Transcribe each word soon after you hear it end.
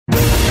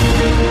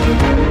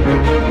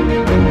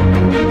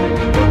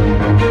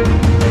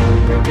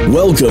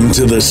Welcome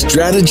to the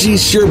Strategy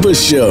Sherpa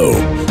Show,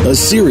 a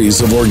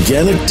series of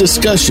organic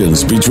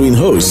discussions between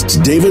hosts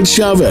David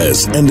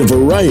Chavez and a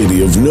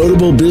variety of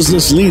notable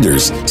business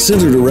leaders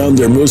centered around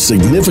their most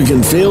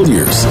significant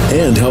failures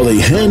and how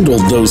they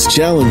handled those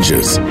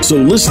challenges, so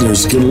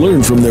listeners can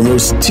learn from their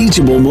most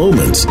teachable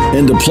moments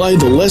and apply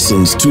the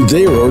lessons to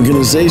their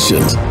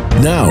organizations.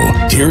 Now,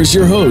 here's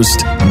your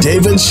host,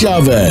 David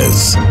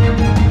Chavez.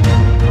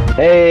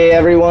 Hey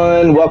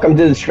everyone, welcome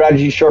to the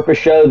Strategy Sherpa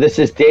Show. This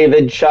is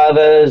David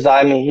Chavez.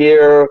 I'm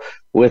here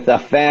with a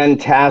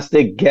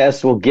fantastic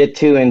guest we'll get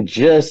to in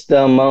just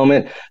a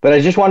moment. But I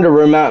just wanted to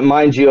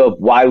remind you of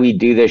why we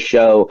do this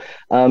show.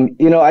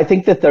 I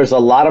think that there's a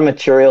lot of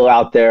material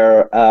out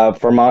there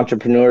from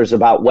entrepreneurs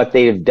about what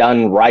they've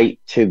done right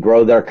to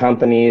grow their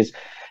companies.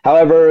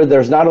 However,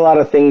 there's not a lot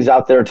of things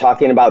out there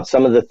talking about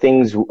some of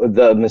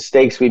the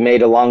mistakes we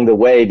made along the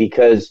way,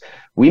 because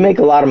we make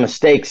a lot of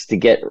mistakes to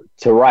get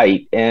to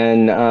right.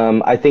 And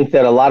I think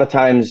that a lot of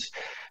times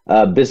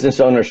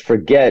business owners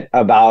forget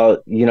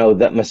about,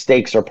 that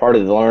mistakes are part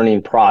of the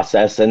learning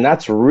process. And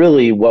that's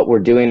really what we're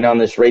doing on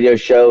this radio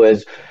show,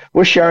 is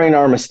we're sharing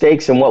our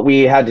mistakes and what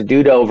we had to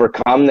do to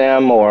overcome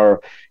them,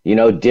 or,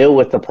 deal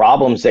with the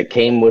problems that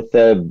came with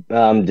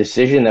the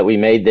decision that we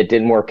made that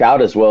didn't work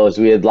out as well as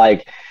we had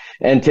liked.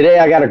 And today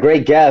I got a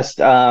great guest.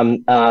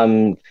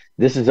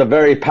 This is a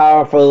very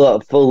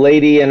powerful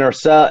lady in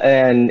herself,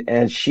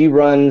 and she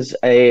runs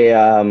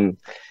a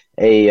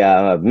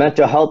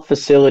mental health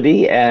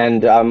facility,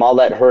 and I'll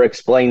let her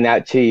explain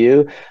that to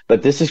you.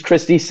 But this is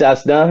Christi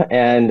Cessna,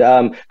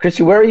 and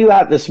Christi, where are you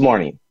at this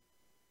morning?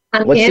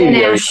 I'm in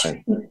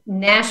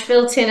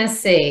Nashville,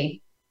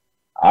 Tennessee.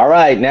 All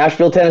right,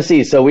 Nashville,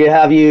 Tennessee. So we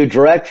have you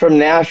direct from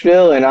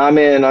Nashville, and I'm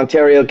in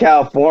Ontario,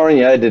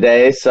 California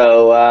today.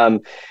 So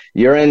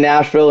you're in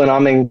Nashville and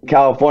I'm in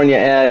California.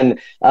 And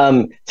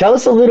tell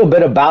us a little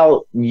bit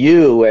about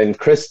you and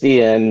Christi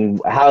and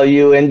how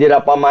you ended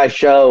up on my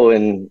show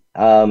and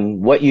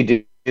what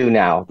you do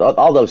now,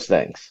 all those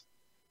things.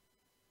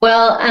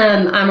 Well,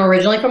 I'm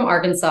originally from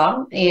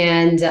Arkansas,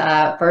 and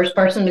first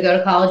person to go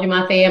to college in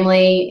my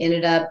family.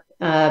 Ended up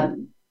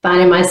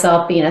finding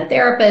myself being a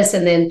therapist,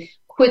 and then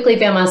quickly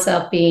found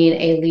myself being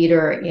a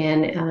leader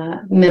in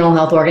mental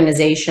health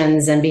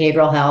organizations and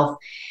behavioral health.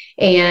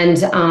 And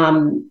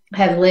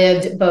have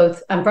lived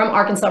both, I'm from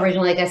Arkansas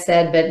originally, like I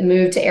said, but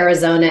moved to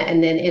Arizona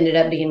and then ended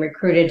up being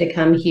recruited to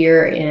come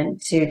here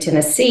to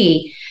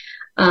Tennessee,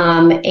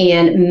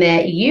 and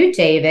met you,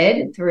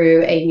 David,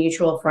 through a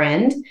mutual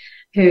friend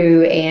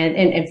who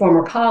and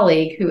former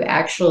colleague who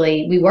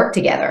actually we worked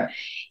together.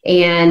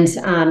 And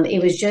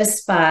it was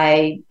just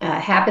by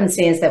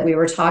happenstance that we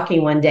were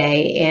talking one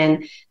day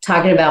and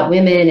talking about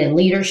women and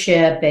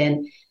leadership,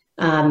 and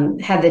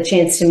had the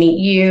chance to meet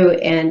you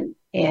and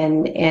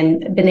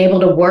been able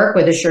to work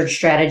with Assured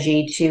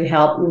Strategy to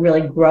help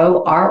really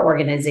grow our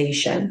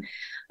organization.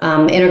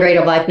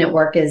 Integrative Life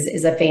Network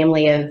is a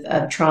family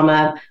of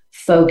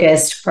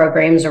trauma-focused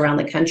programs around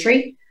the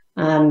country.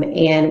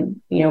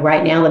 And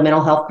right now the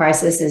mental health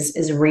crisis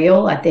is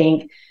real. I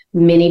think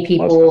many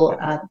people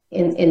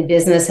in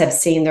business have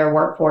seen their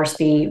workforce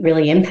be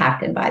really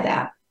impacted by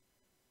that.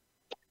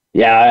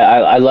 Yeah,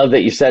 I love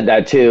that you said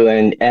that too.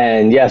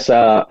 And yes,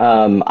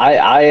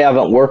 I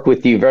haven't worked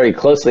with you very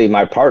closely.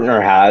 My partner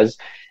has,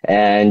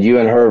 and you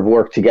and her have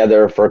worked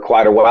together for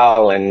quite a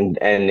while and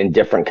in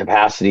different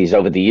capacities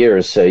over the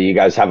years. So you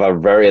guys have a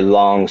very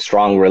long,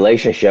 strong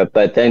relationship.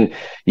 But then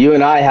you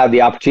and I had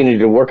the opportunity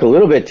to work a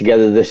little bit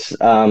together this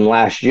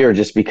last year,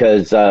 just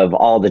because of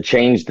all the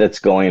change that's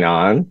going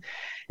on.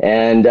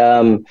 And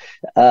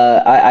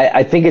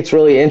I think it's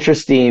really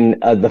interesting,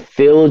 the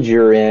field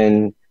you're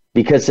in,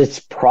 because it's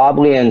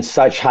probably in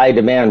such high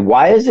demand.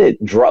 Why is it?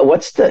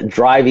 What's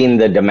driving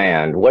the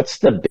demand? What's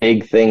the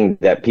big thing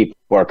that people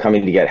are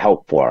coming to get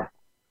help for?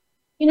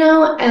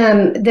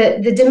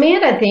 The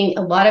demand, I think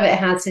a lot of it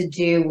has to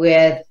do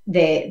with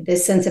the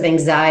sense of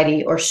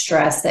anxiety or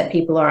stress that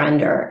people are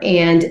under.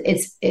 And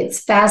it's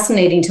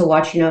fascinating to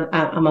watch.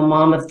 I'm a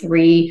mom of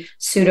 3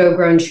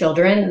 pseudo-grown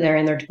children. They're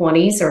in their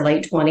 20s or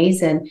late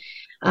 20s. And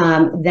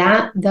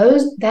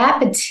that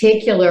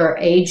particular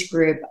age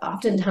group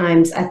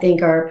oftentimes I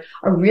think are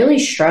really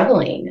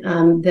struggling.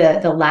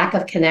 The lack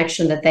of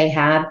connection that they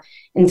have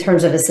in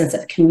terms of a sense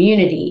of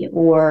community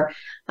or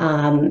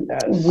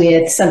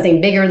with something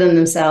bigger than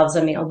themselves.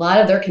 I mean, a lot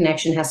of their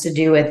connection has to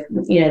do with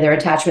their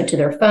attachment to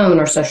their phone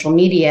or social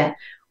media,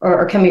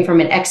 or coming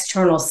from an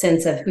external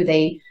sense of who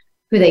they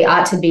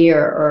ought to be,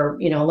 or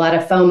a lot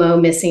of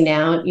FOMO, missing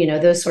out,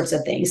 those sorts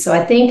of things. So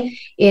I think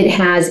it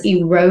has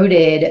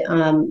eroded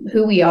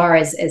who we are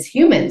as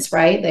humans,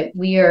 right? That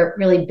we are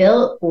really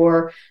built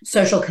for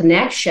social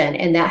connection,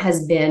 and that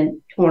has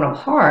been torn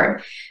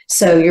apart.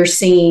 So you're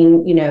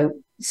seeing,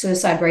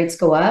 suicide rates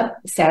go up.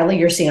 Sadly,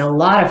 you're seeing a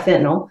lot of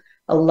fentanyl,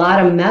 a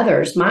lot of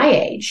mothers my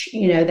age,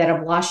 that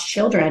have lost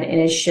children. And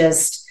it's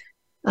just,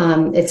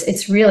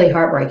 it's really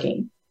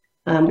heartbreaking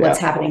what's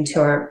happening to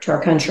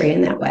our country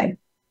in that way.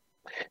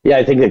 Yeah,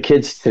 I think the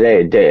kids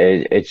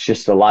today, it's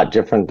just a lot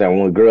different than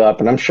when we grew up,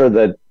 and I'm sure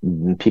that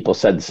people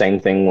said the same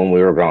thing when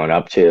we were growing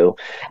up too.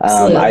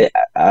 Um, Absolutely.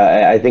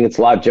 I, I think it's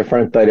a lot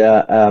different, but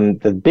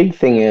the big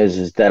thing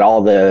is that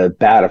all the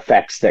bad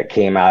effects that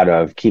came out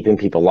of keeping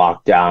people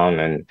locked down,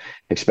 and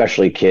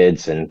especially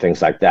kids and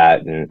things like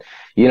that. And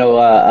we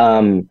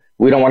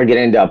don't want to get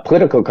into a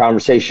political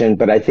conversation,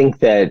 but I think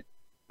that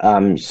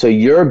so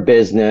your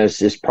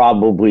business is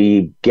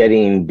probably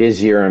getting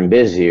busier and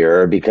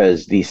busier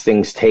because these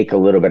things take a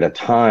little bit of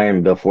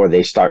time before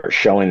they start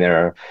showing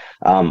their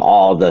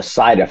all the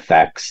side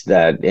effects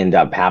that end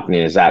up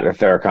happening. Is that a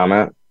fair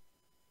comment?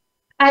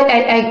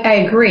 I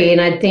agree. And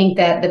I think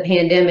that the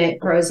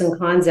pandemic, pros and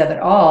cons of it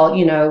all,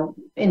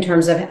 in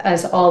terms of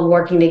us all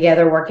working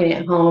together, working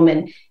at home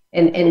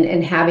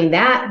and having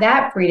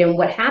that freedom,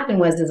 what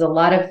happened is a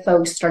lot of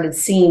folks started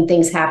seeing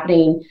things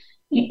happening.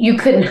 You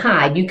couldn't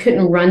hide. You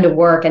couldn't run to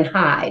work and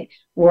hide.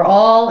 We're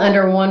all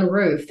under one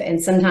roof.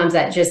 And sometimes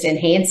that just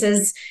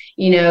enhances,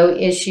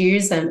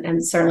 issues.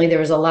 And certainly there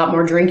was a lot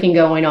more drinking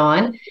going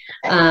on.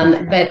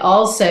 But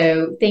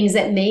also things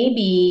that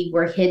maybe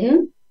were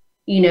hidden,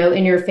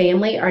 in your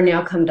family are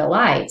now come to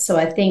light. So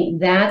I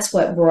think that's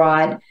what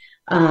brought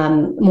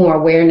more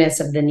awareness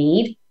of the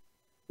need.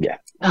 Yeah.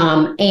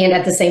 And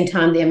at the same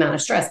time, the amount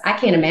of stress. I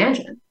can't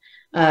imagine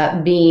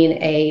being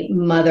a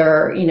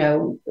mother,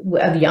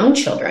 of young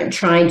children,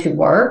 trying to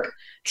work,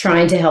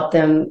 trying to help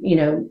them,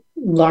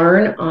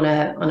 learn on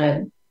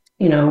a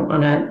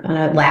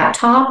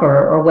laptop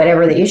or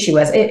whatever the issue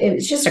was. It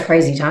was just a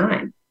crazy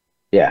time.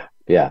 Yeah.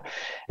 Yeah.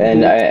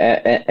 And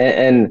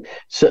and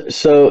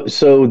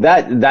so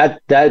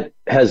that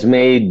has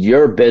made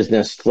your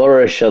business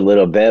flourish a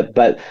little bit,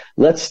 but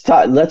let's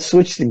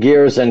switch the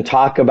gears and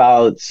talk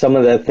about some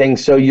of the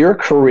things. So your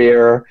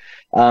career,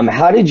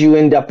 how did you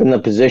end up in the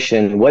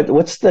position?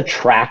 What's the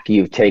track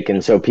you've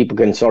taken so people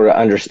can sort of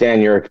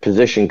understand your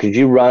position? Because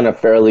you run a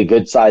fairly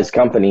good sized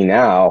company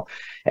now,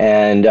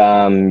 and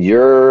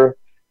you're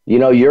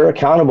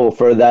accountable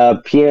for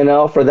the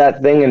P&L for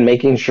that thing and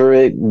making sure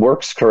it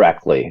works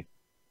correctly.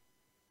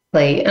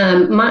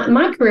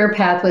 My career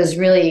path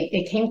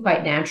it came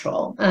quite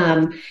natural.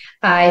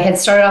 I had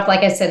started off, like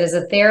I said, as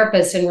a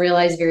therapist and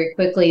realized very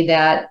quickly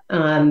that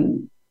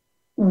the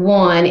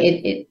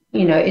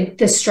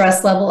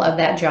stress level of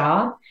that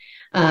job,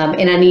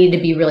 and I needed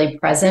to be really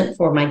present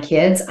for my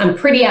kids. I'm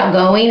pretty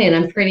outgoing and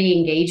I'm pretty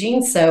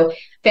engaging. So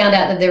found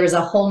out that there was a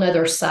whole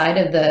nother side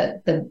of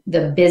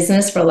the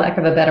business, for lack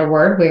of a better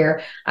word,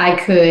 where I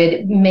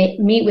could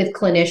meet with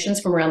clinicians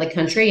from around the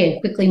country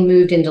and quickly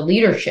moved into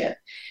leadership.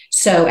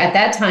 So at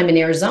that time in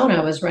Arizona,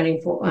 I was running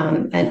for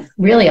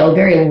really a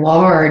very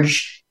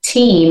large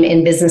team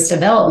in business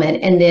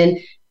development, and then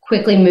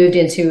quickly moved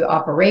into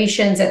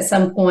operations at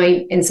some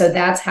point. And so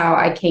that's how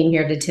I came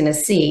here to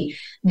Tennessee.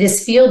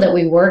 This field that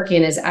we work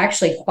in is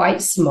actually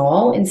quite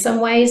small in some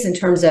ways in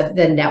terms of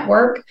the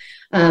network,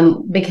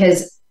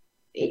 because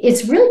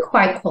it's really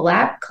quite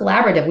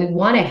collaborative. We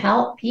want to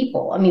help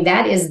people. I mean,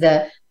 that is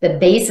the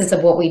basis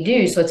of what we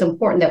do. So it's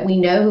important that we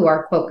know who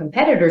our quote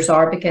competitors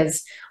are,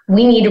 because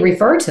we need to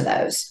refer to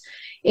those.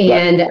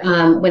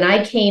 And when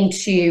I came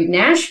to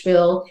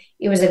Nashville,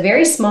 it was a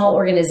very small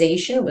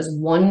organization. It was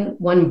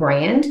one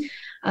brand,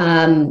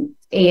 and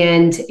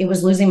it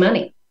was losing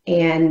money.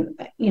 And,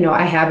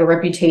 I have a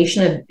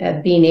reputation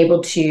of being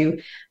able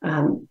to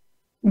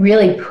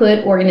really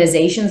put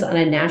organizations on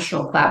a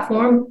national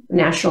platform,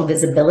 national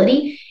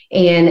visibility,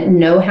 and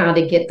know how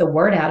to get the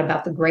word out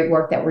about the great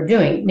work that we're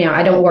doing. Now,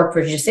 I don't work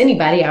for just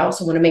anybody. I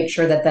also want to make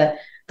sure that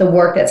the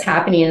work that's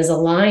happening is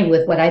aligned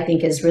with what I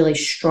think is really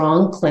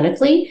strong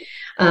clinically.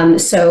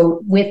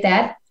 So with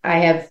that, I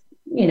have,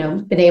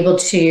 been able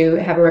to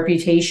have a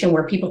reputation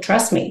where people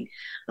trust me,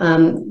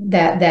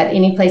 that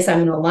any place I'm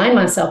going to align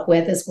myself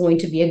with is going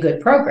to be a good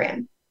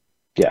program.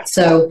 Yeah.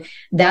 So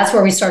that's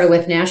where we started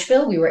with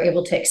Nashville. We were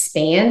able to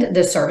expand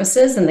the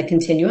services and the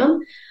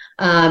continuum,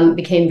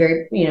 became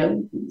very,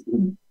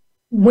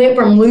 went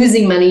from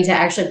losing money to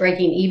actually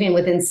breaking even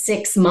within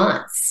 6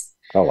 months.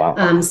 Oh,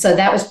 wow. So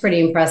that was pretty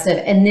impressive.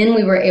 And then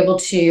we were able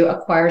to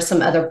acquire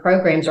some other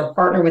programs or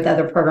partner with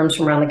other programs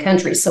from around the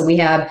country. So we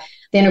have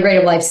the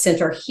Integrative Life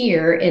Center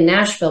here in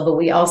Nashville, but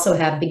we also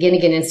have Begin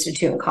Again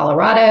Institute in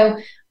Colorado.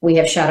 We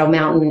have Shadow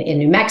Mountain in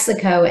New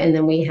Mexico, and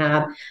then we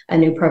have a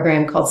new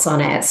program called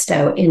Sauna at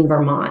Stowe in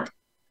Vermont.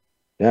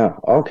 Yeah.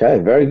 Okay.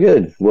 Very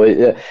good.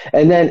 Well,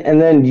 and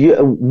then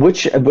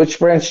which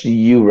branch do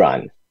you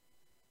run?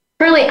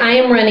 Currently, I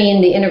am running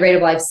the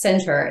Integrative Life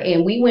Center,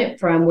 and we went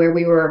from where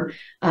we were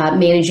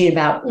managing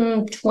about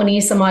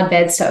 20 some odd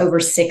beds to over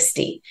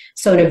 60.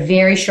 So in a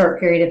very short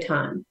period of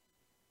time.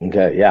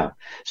 Okay, yeah.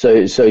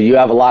 So you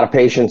have a lot of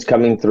patients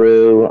coming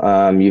through.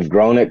 You've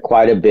grown it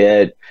quite a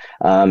bit.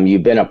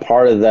 You've been a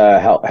part of the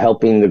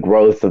helping the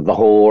growth of the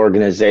whole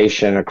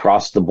organization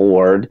across the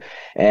board,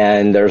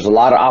 and there's a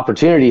lot of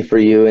opportunity for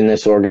you in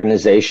this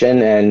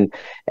organization.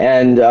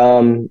 And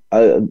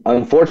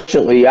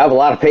unfortunately, you have a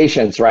lot of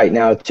patients right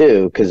now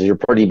too, because you're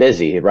pretty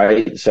busy,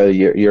 right? So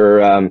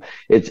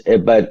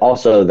but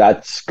also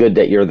that's good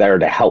that you're there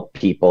to help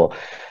people.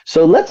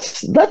 So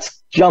let's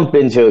jump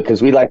into it,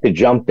 because we like to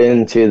jump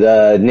into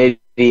the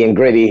nitty and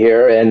gritty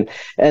here,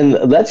 and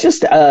let's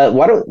just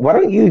why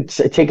don't you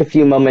take a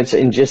few moments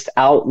and just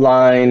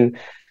outline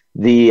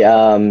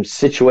the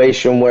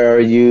situation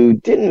where you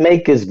didn't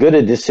make as good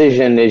a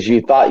decision as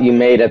you thought you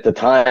made at the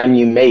time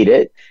you made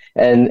it,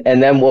 and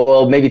then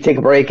we'll maybe take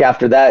a break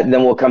after that, and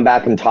then we'll come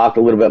back and talk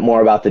a little bit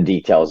more about the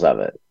details of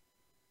it.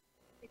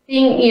 I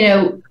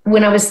think,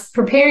 when I was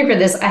preparing for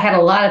this, I had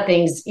a lot of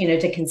things,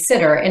 to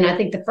consider, and I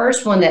think the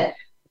first one that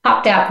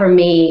popped out for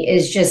me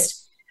is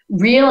just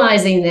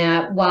realizing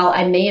that while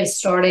I may have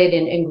started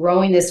in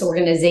growing this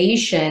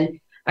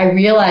organization, I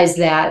realized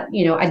that,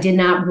 I did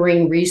not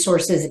bring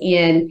resources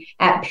in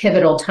at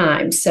pivotal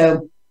times.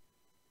 So,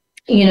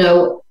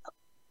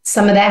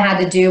 some of that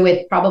had to do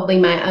with probably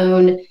my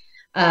own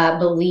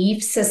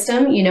belief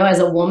system. As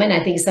a woman,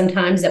 I think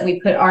sometimes that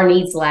we put our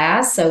needs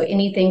last. So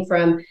anything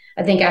from,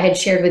 I think I had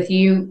shared with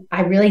you,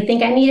 I really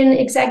think I need an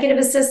executive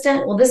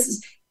assistant. Well,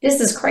 this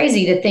is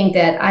crazy to think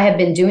that I have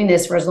been doing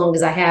this for as long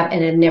as I have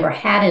and have never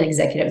had an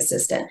executive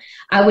assistant.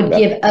 I would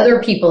give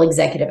other people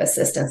executive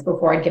assistants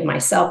before I'd give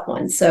myself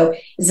one. So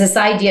is this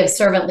idea of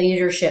servant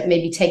leadership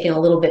maybe taken a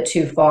little bit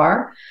too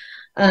far?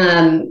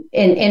 And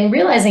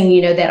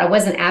realizing, that I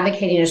wasn't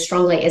advocating as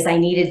strongly as I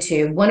needed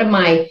to. One of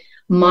my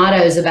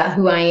mottos about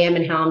who I am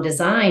and how I'm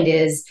designed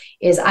is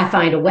I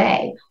find a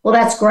way. Well,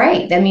 that's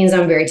great. That means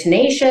I'm very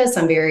tenacious.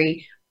 I'm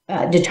very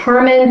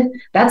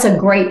determined. That's a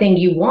great thing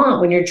you want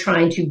when you're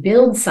trying to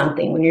build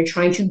something, when you're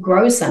trying to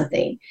grow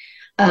something.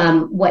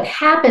 What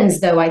happens,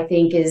 though, I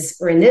think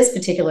or in this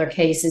particular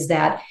case, is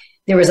that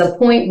there was a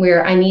point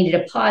where I needed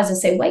to pause and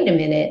say, wait a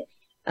minute,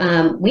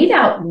 we've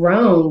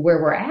outgrown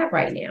where we're at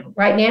right now.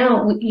 Right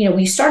now,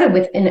 we started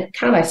with in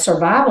kind of a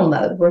survival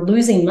mode. We're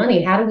losing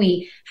money. How do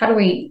we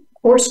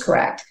course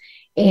correct?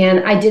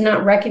 And I did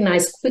not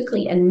recognize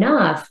quickly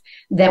enough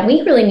that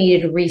we really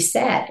needed to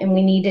reset, and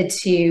we needed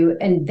to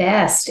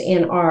invest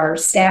in our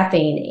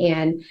staffing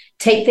and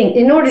take things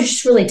in order to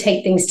just really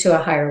take things to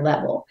a higher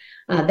level.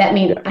 That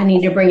means I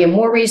need to bring in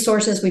more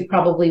resources. We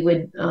probably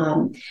would,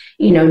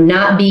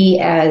 not be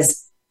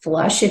as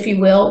flush, if you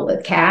will,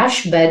 with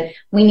cash, but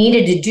we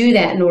needed to do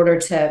that in order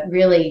to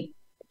really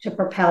to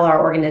propel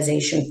our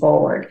organization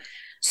forward.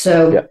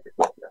 So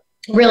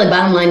really,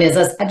 bottom line is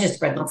I just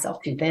spread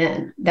myself too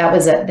thin. That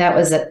was a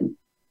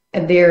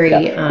very.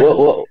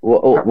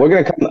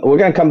 We're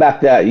gonna come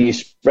back to that. You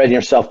spreading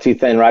yourself too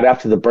thin right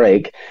after the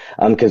break,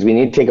 because we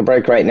need to take a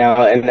break right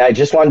now. And I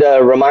just wanted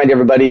to remind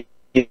everybody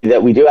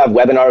that we do have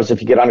webinars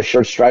if you get on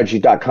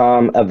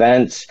assuredstrategy.com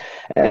events,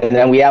 and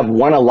then we have a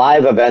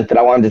live event that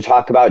I wanted to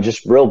talk about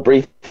just real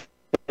brief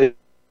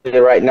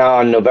right now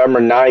on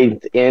November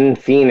 9th in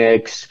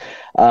Phoenix.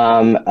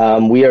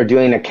 We are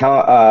doing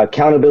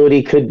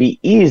accountability could be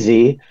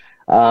easy,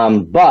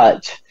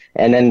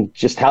 and then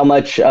just how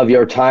much of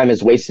your time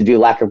is wasted due to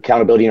lack of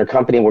accountability in your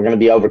company. We're going to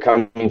be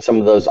overcoming some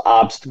of those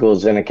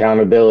obstacles in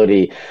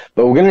accountability.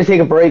 But we're going to take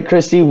a break,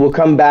 Christi. We'll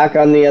come back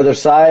on the other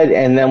side,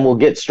 and then we'll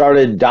get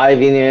started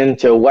diving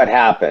into what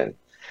happened.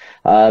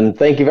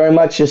 Thank you very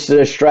much. This is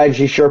the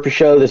Strategy Sherpa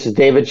Show. This is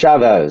David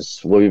Chavez.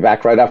 We'll be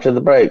back right after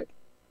the break.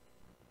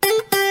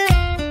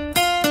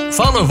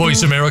 Follow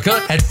Voice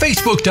America at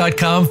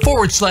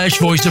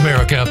facebook.com/Voice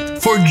America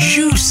for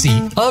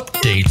juicy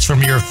updates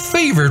from your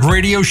favorite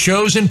radio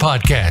shows and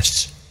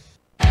podcasts.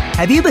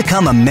 Have you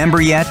become a member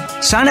yet?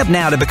 Sign up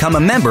now to become a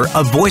member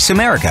of Voice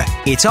America.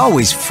 It's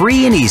always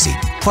free and easy.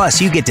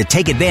 Plus, you get to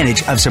take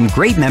advantage of some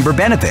great member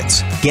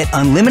benefits. Get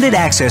unlimited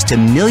access to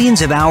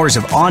millions of hours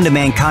of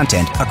on-demand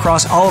content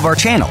across all of our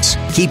channels.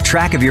 Keep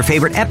track of your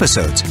favorite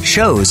episodes,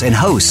 shows, and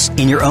hosts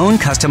in your own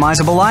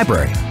customizable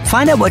library.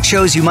 Find out what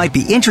shows you might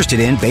be interested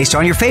in based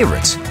on your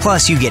favorites.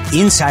 Plus, you get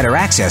insider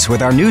access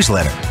with our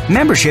newsletter.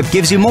 Membership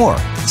gives you more.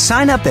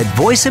 Sign up at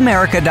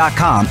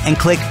voiceamerica.com and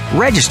click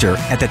register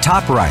at the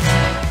top right.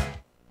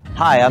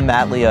 Hi, I'm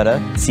Matt Liotta,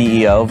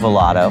 CEO of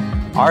Volato.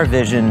 Our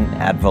vision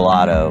at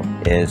Volato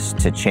is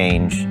to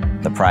change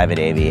the private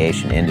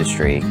aviation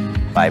industry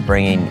by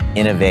bringing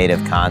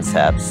innovative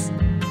concepts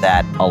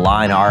that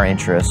align our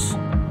interests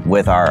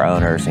with our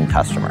owners and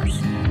customers.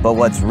 But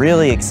what's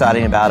really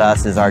exciting about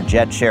us is our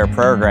Jet Share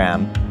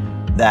program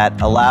that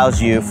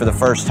allows you for the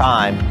first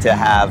time to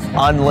have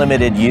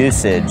unlimited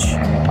usage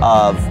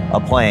of a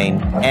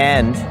plane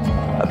and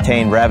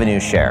obtain revenue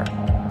share.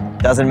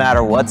 Doesn't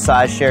matter what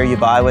size share you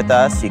buy with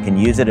us, you can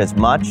use it as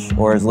much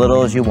or as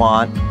little as you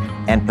want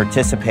and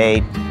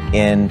participate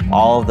in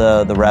all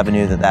of the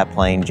revenue that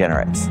plane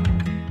generates.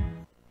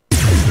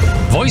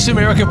 Voice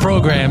America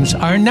programs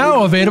are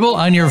now available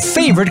on your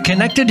favorite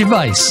connected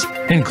device.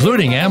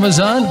 including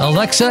Amazon,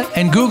 Alexa,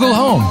 and Google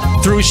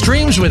Home. Through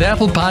streams with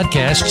Apple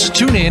Podcasts,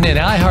 TuneIn, and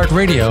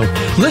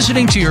iHeartRadio,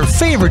 listening to your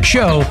favorite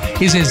show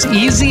is as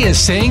easy as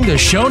saying the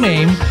show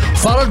name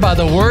followed by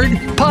the word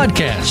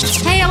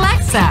podcast. Hey,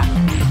 Alexa,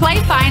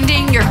 play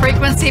Finding Your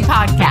Frequency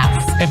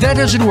podcast. If that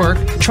doesn't work,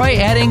 try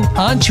adding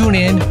on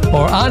TuneIn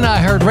or on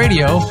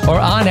iHeartRadio or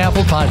on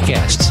Apple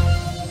Podcasts.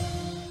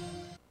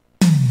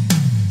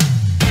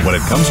 When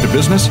it comes to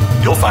business,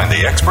 you'll find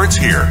the experts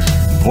here.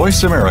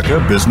 Voice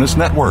America Business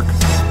Network.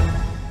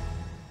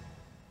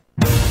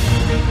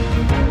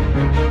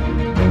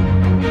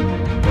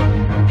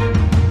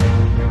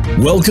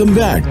 Welcome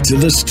back to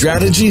the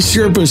Strategy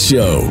Sherpa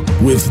Show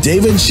with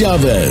David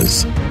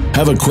Chavez.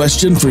 Have a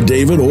question for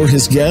David or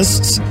his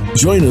guests?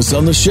 Join us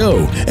on the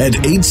show at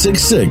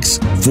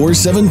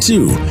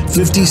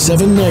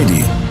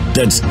 866-472-5790.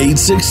 That's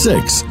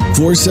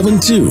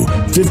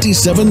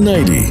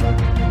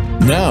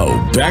 866-472-5790.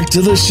 Now, back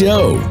to the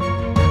show.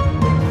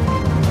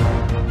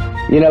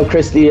 You know,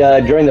 Christi,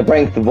 during the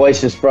break, the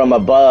voices from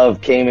above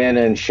came in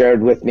and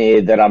shared with me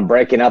that I'm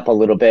breaking up a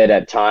little bit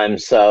at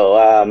times. So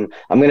I'm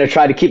going to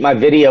try to keep my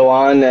video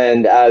on,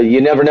 and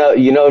you never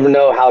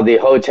know how the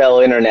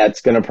hotel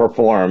internet's going to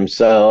perform.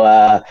 So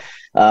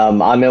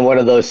I'm in one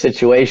of those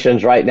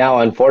situations right now.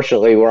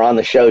 Unfortunately, we're on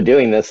the show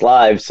doing this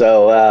live.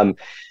 So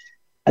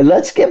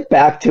let's get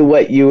back to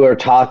what you were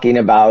talking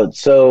about.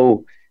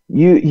 So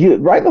you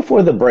right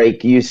before the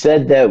break, you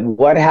said that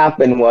what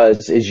happened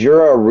is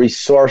you're a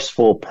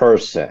resourceful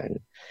person.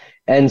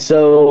 And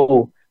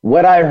so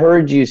what I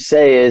heard you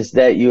say is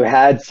that you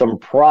had some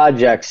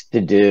projects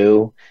to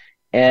do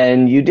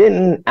and you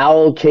didn't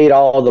allocate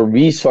all the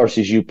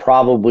resources you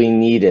probably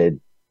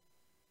needed.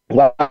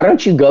 Why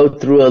don't you go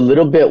through a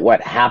little bit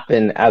what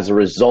happened as a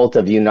result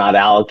of you not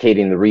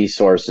allocating the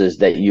resources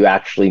that you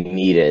actually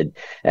needed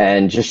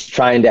and just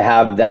trying to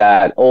have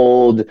that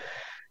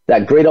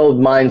great old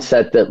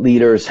mindset that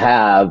leaders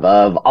have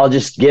of, I'll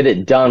just get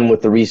it done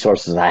with the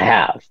resources I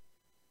have,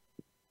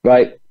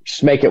 right?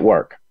 Just make it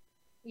work.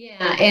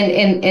 Yeah.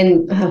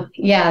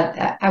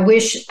 Yeah, I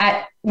wish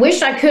I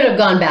could have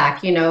gone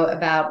back,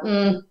 about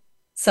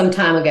some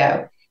time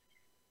ago.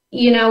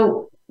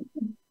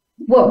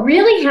 What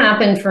really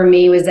happened for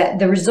me was that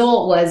the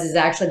result is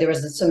actually there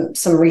was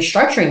some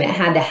restructuring that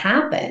had to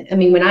happen. I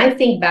mean, when I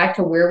think back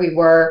to where we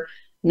were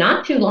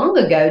not too long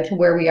ago to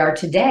where we are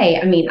today,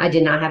 I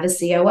did not have a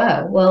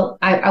COO. Well,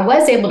 I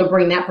was able to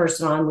bring that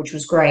person on, which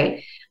was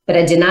great, but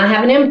I did not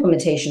have an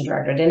implementation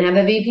director, didn't have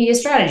a VP of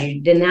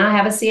strategy, did not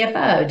have a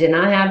CFO, did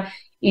not have,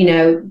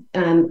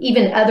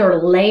 even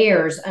other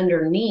layers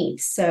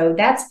underneath. So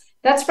that's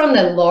from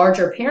the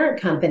larger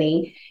parent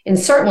company. And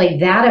certainly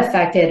that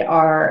affected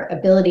our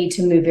ability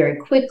to move very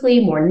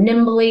quickly, more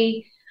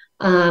nimbly.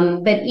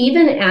 But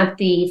even at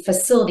the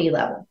facility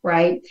level,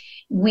 right,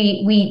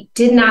 we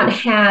did not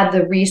have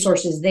the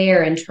resources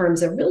there in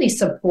terms of really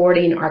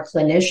supporting our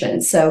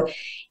clinicians. So,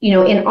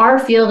 in our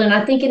field, and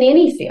I think in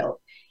any field,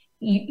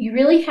 you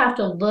really have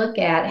to look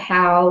at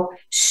how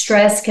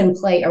stress can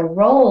play a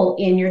role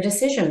in your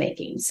decision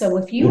making. So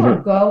if you are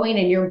going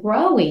and you're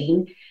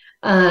growing,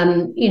 a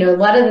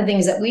lot of the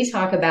things that we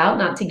talk about,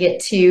 not to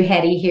get too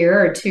heady here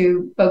or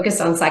too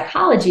focused on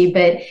psychology,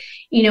 but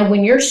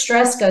when your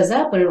stress goes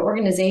up, when an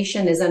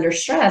organization is under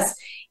stress,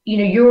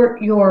 your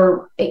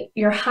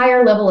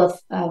higher level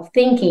of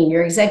thinking,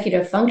 your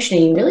executive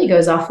functioning really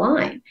goes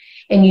offline,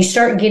 and you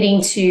start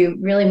getting to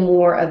really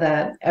more of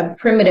a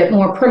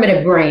more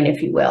primitive brain,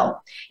 if you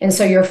will. And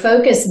so you're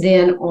focused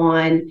then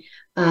on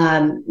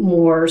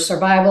more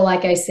survival,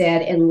 like I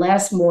said, and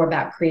more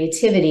about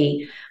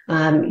creativity.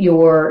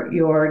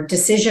 Your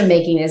decision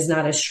making is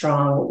not as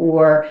strong,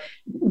 or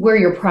where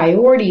your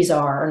priorities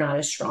are not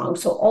as strong.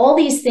 So all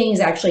these things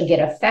actually get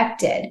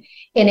affected,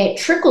 and it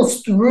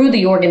trickles through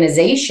the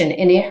organization,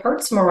 and it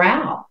hurts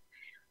morale.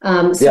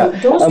 Those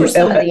are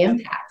some of the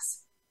impacts.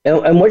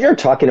 And what you're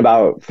talking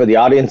about, for the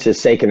audience's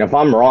sake, and if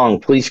I'm wrong,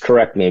 please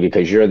correct me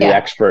because you're the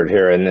expert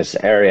here in this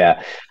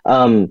area.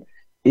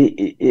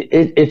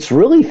 It's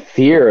really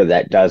fear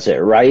that does it,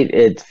 right?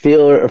 It's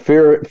fear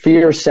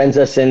sends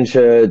us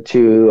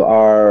into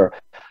our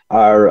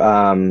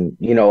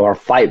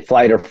fight,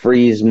 flight, or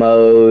freeze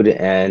mode.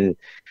 And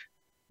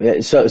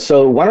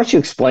so why don't you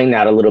explain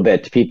that a little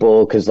bit to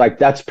people? Because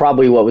that's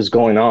probably what was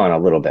going on a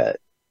little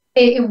bit.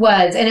 It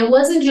was, and it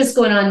wasn't just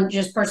going on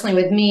just personally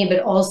with me,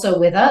 but also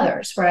with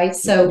others, right?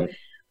 So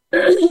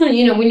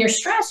when you're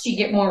stressed, you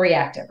get more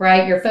reactive,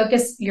 right? Your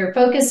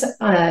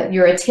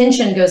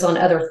attention goes on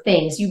other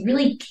things. You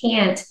really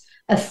can't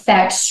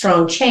affect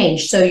strong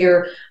change. So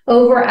your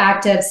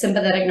overactive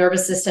sympathetic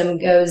nervous system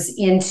goes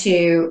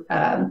into,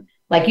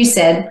 like you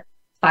said,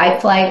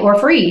 fight, flight, or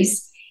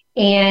freeze.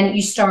 And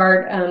you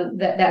start,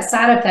 that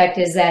side effect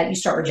is that you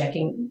start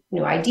rejecting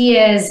new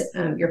ideas.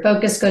 Your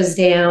focus goes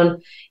down.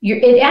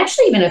 It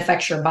actually even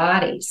affects your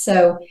body.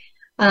 So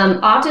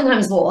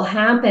oftentimes what will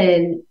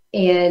happen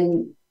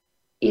is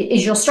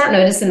you'll start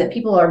noticing that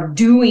people are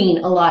doing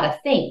a lot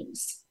of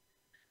things.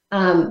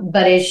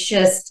 But it's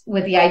just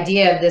with the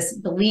idea of this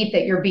belief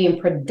that you're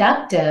being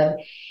productive,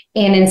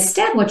 And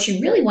instead, what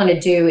you really want to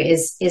do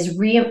is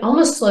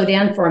almost slow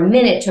down for a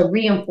minute to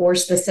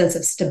reinforce the sense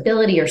of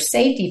stability or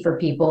safety for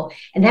people.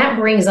 And that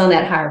brings on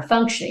that higher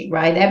functioning,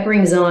 right? That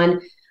brings on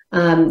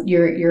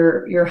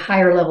your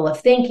higher level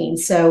of thinking.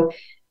 So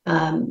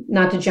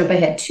not to jump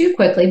ahead too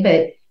quickly,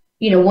 but,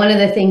 one of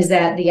the things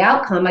that the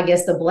outcome, I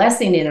guess the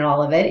blessing in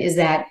all of it is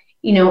that,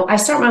 I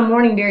start my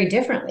morning very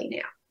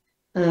differently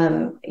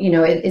now.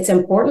 It's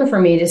important for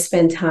me to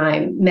spend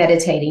time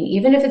meditating,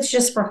 even if it's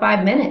just for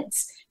 5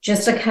 minutes,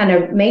 just to kind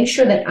of make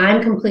sure that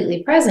I'm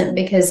completely present.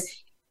 Because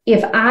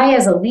if I,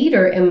 as a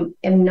leader,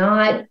 am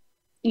not,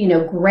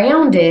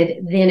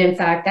 grounded, then in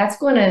fact, that's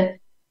going to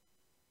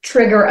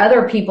trigger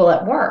other people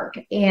at work.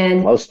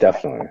 And most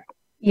definitely.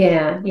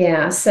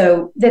 Yeah.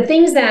 So the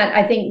things that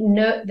I think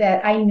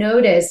that I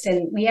noticed,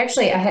 and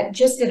I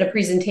just did a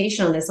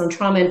presentation on this on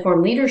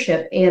trauma-informed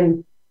leadership,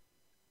 and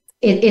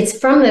it's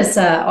from this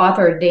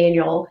author,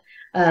 Daniel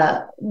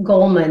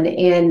Goleman,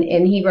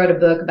 and he wrote a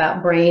book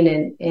about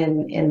brain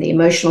and the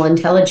emotional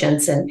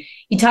intelligence, and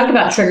he talked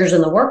about triggers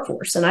in the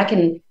workforce. And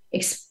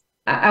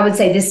I would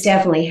say this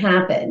definitely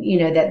happened,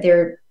 that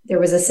there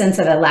was a sense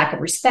of a lack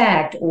of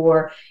respect,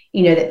 or,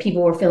 that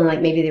people were feeling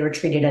like maybe they were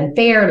treated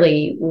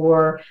unfairly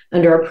or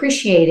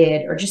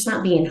underappreciated, or just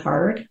not being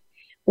heard,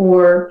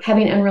 or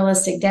having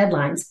unrealistic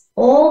deadlines.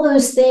 All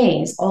those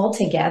things all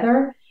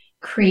together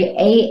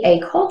create a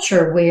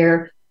culture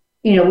where,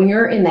 when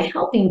you're in the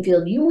helping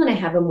field, you want to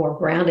have a more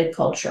grounded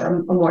culture,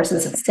 a more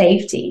sense of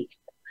safety,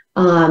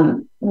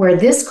 where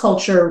this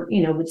culture,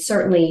 would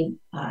certainly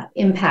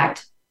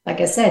impact,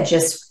 like I said,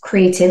 just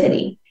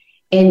creativity.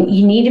 And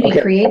you need to be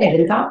creative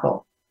and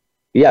thoughtful.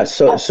 Yeah.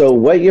 So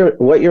what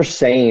you're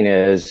saying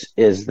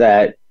is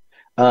that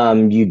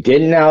you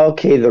didn't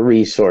allocate the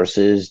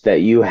resources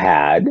that you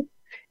had,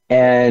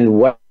 and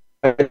what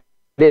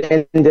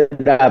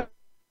ended up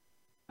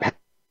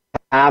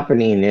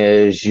happening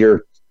is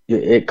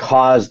it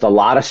caused a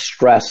lot of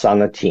stress on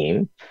the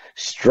team.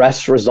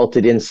 Stress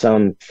resulted in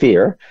some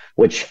fear,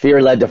 which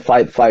fear led to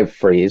fight, flight,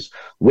 freeze,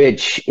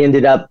 which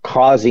ended up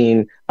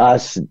causing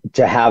us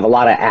to have a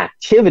lot of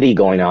activity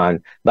going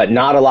on, but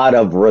not a lot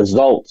of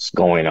results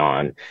going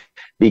on,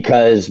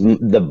 because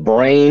the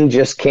brain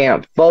just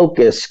can't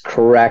focus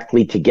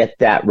correctly to get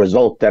that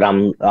result that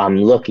I'm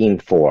looking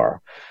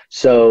for.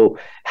 So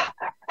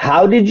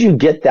how did you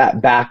get that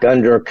back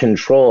under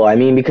control? I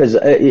mean, because,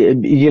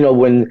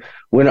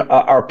 when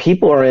our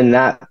people are in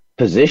that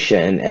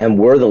position and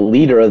we're the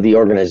leader of the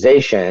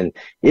organization,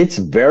 it's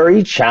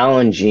very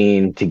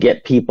challenging to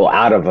get people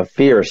out of a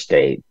fear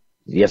state.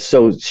 Yes.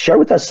 So share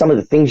with us some of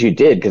the things you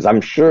did, because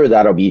I'm sure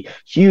that'll be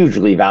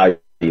hugely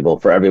valuable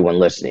for everyone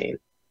listening.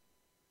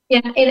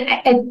 Yeah.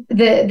 And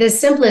the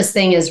simplest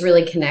thing is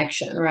really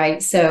connection,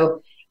 right?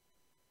 So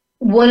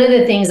one of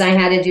the things I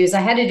had to do is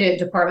I had to do it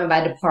department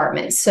by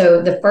department.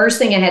 So the first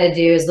thing I had to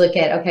do is look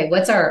at, okay,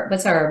 what's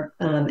our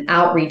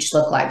outreach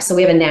look like? So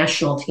we have a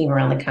national team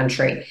around the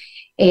country.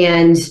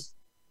 And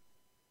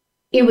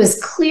it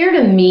was clear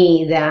to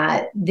me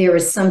that there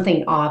was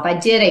something off. I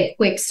did a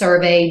quick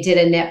survey, did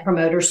a net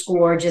promoter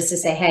score just to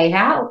say, hey,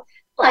 how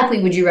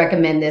likely would you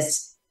recommend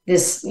this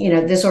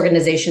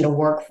organization to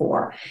work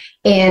for?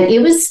 And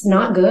it was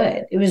not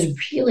good. It was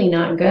really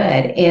not good.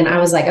 And I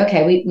was like,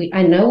 okay,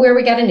 I know where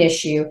we got an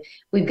issue.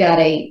 We've got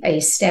a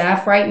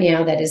staff right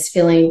now that is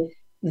feeling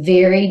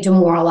very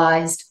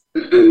demoralized,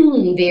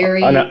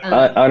 very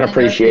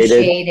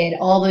unappreciated,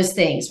 all those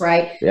things,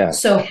 right? Yeah.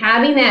 So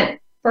having that,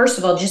 first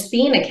of all, just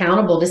being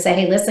accountable to say,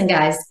 hey, listen,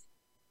 guys,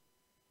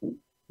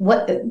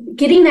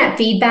 getting that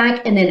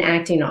feedback and then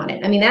acting on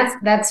it. I mean,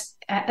 that's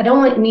I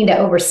don't mean to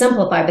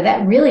oversimplify, but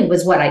that really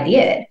was what I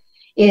did,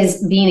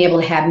 is being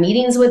able to have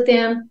meetings with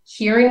them,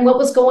 hearing what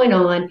was going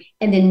on,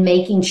 and then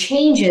making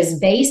changes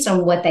based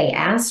on what they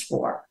asked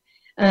for.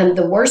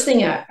 The worst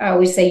thing I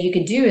always say you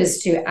could do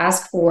is to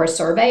ask for a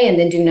survey and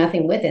then do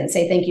nothing with it and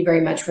say, thank you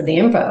very much for the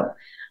info.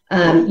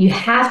 You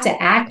have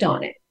to act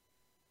on it.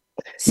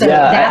 So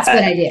that's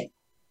what I did.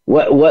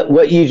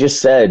 What you just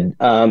said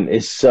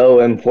is so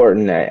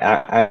important.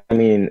 I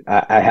mean,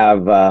 I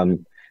have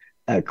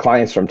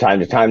clients from time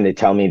to time. They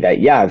tell me that,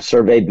 I've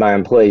surveyed my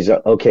employees.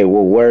 Okay,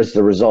 well, where's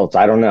the results?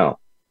 I don't know.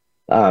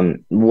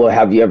 Well,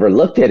 have you ever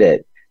looked at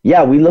it?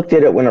 Yeah, we looked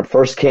at it when it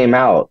first came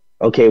out.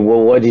 Okay,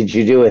 well, what did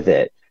you do with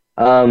it?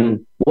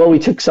 Well, we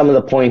took some of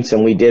the points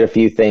and we did a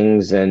few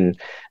things, and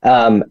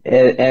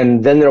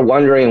then they're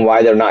wondering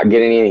why they're not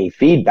getting any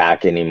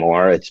feedback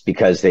anymore. It's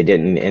because they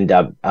didn't end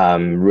up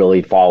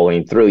really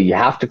following through. You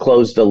have to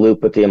close the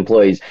loop with the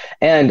employees.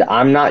 And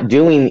I'm not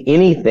doing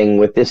anything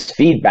with this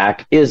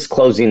feedback is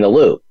closing the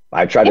loop.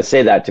 I try to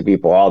say that to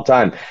people all the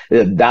time.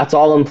 That's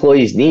all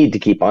employees need to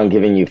keep on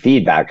giving you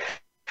feedback.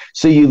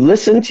 So you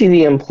listen to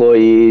the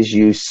employees,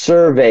 you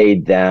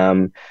surveyed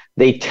them.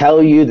 They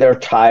tell you they're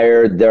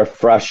tired, they're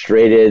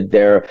frustrated,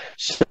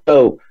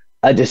 so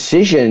a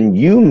decision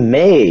you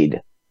made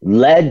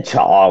led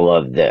to all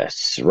of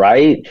this,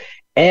 right?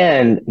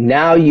 And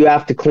now you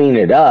have to clean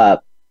it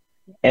up.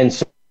 And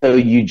so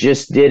you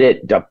just did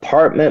it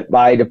department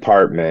by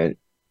department.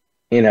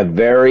 in a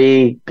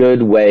very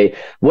good way.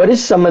 What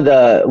is some of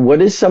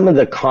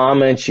the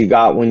comments you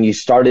got when you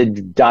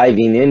started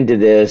diving into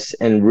this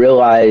and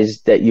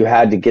realized that you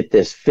had to get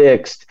this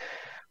fixed?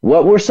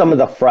 What were some of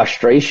the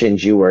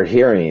frustrations you were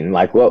hearing?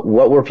 Like what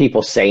were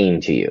people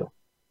saying to you?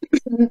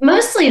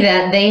 Mostly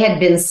that they had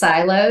been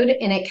siloed,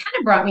 and it kind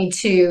of brought me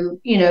to,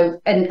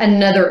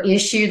 another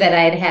issue that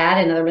I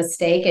had, another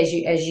mistake, as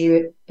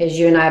you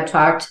and I have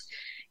talked,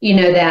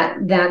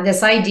 that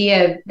this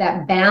idea of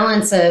that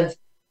balance of,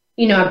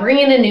 I bring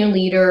in a new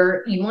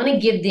leader, you want to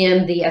give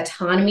them the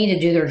autonomy to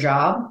do their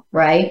job,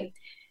 right?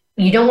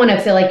 You don't want to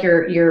feel like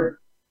you're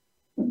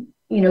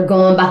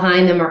going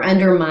behind them or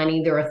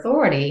undermining their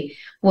authority.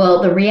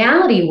 Well, the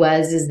reality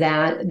is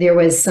that there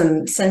was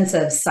some sense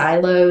of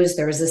silos.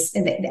 There was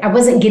I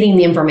wasn't getting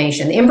the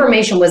information. The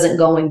information wasn't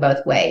going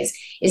both ways.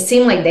 It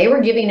seemed like they were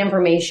giving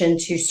information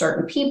to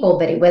certain people,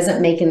 but it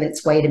wasn't making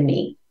its way to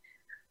me.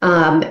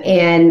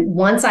 And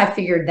once I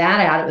figured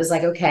that out, it was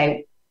like,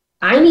 okay,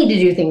 I need to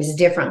do things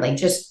differently,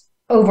 just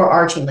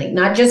overarchingly,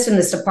 not just in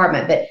this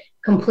department, but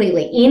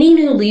completely. Any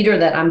new leader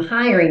that I'm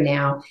hiring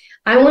now,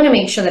 I want to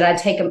make sure that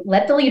I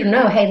let the leader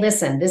know, hey,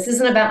 listen, this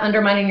isn't about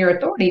undermining your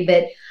authority,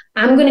 but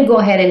I'm going to go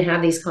ahead and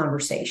have these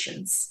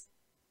conversations,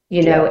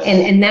 yes.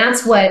 and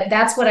that's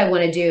what I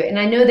want to do. And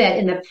I know that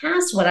in the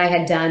past, what I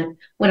had done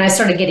when I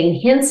started getting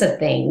hints of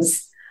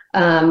things,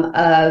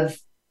 of,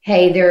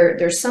 hey,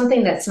 there's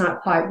something that's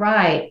not quite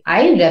right,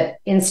 I ended up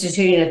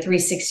instituting a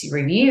 360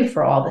 review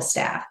for all the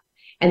staff.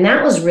 And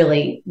that was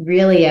really,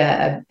 really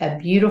a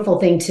beautiful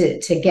thing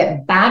to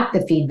get back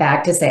the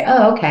feedback to say,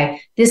 oh,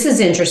 okay, this is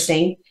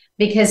interesting,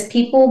 because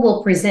people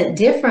will present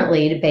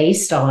differently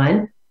based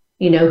on,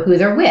 who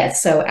they're with.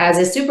 So as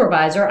a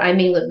supervisor, I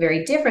may look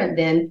very different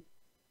than,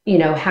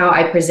 how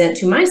I present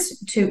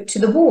to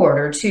the board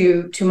or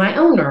to my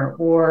owner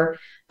or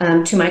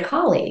to my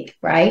colleague,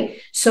 right?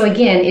 So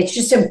again, it's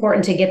just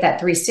important to get that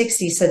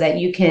 360 so that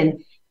you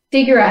can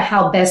figure out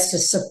how best to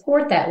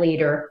support that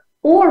leader,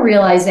 or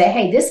realize that,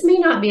 hey, this may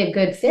not be a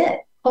good fit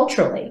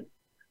culturally,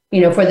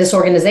 for this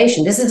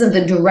organization. This isn't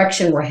the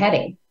direction we're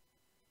heading.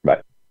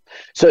 Right.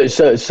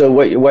 So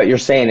what you're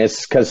saying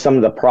is, because some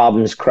of the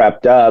problems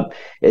crept up,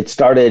 it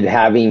started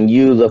having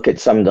you look at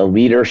some of the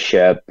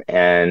leadership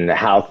and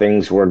how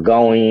things were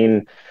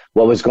going,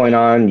 what was going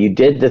on. You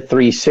did the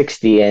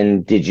 360,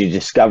 and did you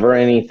discover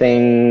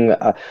anything?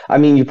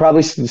 You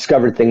probably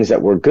discovered things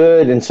that were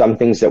good and some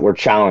things that were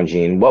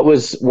challenging. What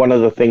was one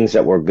of the things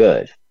that were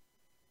good?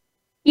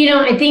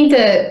 I think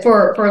that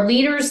for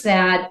leaders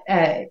that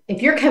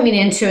if you're coming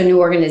into a new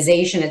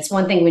organization, it's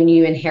one thing when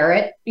you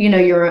inherit,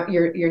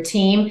 your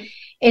team.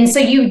 And so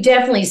you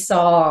definitely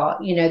saw,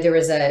 there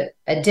was a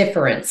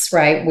difference,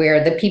 right?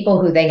 Where the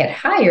people who they had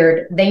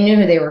hired, they knew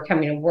who they were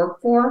coming to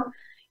work for,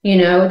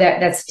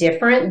 that's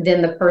different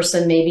than the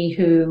person maybe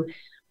who,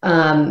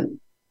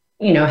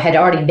 had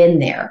already been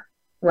there,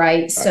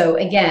 right? So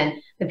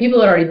again, the people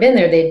that had already been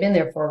there, they'd been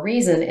there for a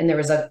reason. And there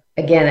was a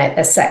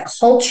set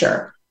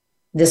culture.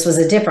 This was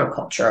a different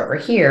culture over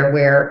here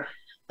where,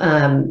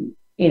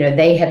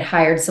 they had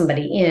hired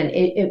somebody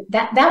in.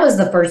 That was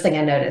the first thing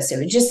I noticed. It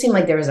would just seem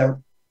like there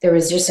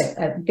was just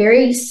a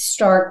very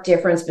stark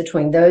difference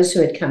between those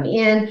who had come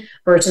in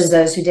versus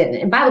those who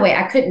didn't. And by the way,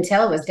 I couldn't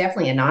tell. It was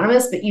definitely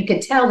anonymous, but you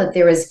could tell that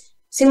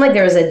seemed like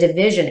there was a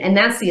division. And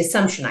that's the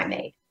assumption I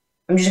made.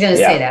 I'm just going to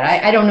say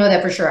that. I don't know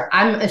that for sure.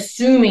 I'm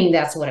assuming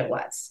that's what it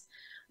was.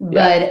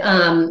 But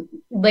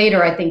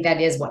later, I think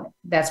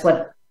that's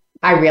what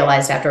I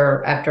realized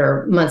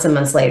after months and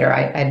months later.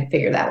 I'd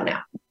figured that one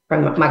out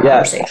from my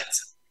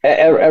conversations.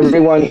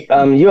 Everyone,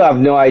 you have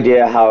no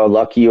idea how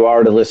lucky you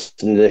are to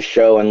listen to this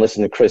show and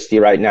listen to Christi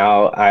right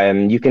now.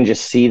 You can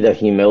just see the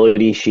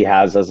humility she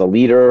has as a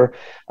leader.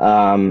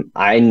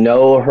 I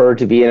know her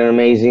to be an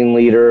amazing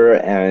leader,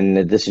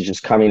 and this is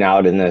just coming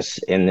out in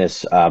this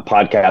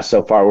podcast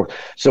so far.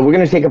 So we're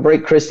going to take a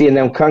break, Christi, and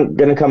then going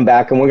to come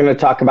back, and we're going to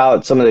talk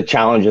about some of the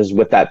challenges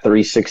with that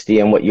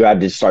 360 and what you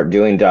had to start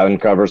doing to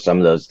uncover some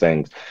of those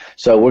things.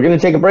 So we're going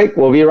to take a break.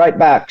 We'll be right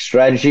back.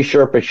 Strategy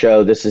Sherpa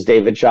Show. This is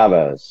David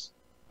Chavez.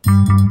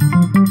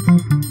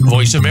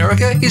 Voice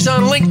America is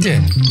on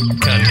LinkedIn.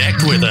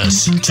 Connect with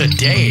us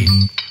today.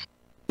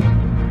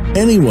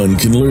 Anyone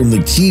can learn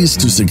the keys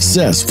to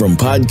success from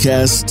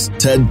podcasts,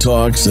 TED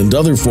Talks, and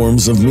other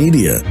forms of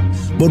media.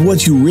 But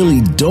what you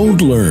really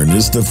don't learn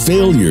is the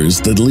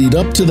failures that lead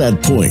up to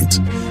that point.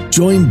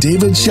 Join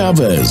David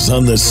Chavez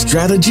on the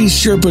Strategy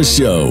Sherpa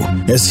Show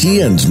as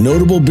he and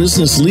notable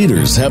business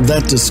leaders have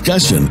that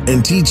discussion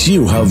and teach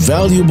you how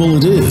valuable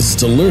it is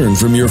to learn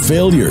from your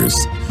failures.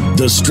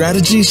 The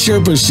Strategy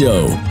Sherpa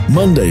Show,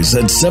 Mondays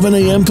at 7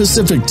 a.m.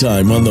 Pacific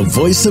Time on the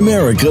Voice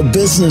America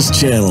Business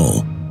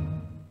Channel.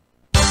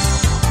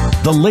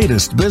 The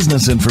latest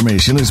business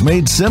information is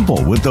made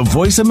simple with the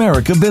Voice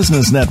America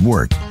Business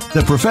Network.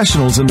 The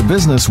professionals in the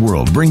business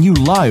world bring you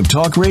live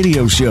talk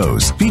radio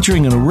shows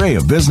featuring an array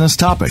of business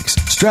topics,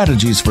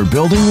 strategies for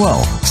building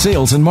wealth,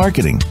 sales and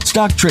marketing,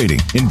 stock trading,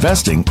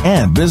 investing,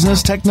 and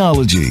business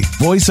technology.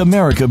 Voice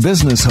America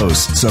Business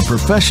hosts are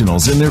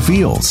professionals in their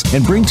fields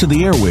and bring to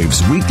the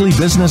airwaves weekly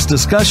business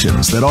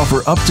discussions that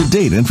offer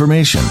up-to-date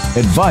information,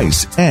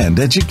 advice, and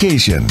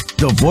education.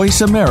 The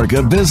Voice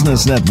America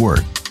Business Network.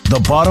 The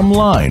bottom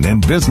line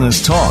in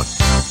business talk.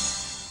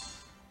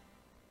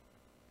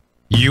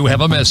 You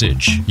have a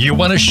message. You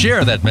want to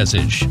share that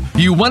message.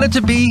 You want it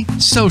to be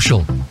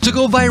social, to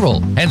go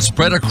viral, and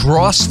spread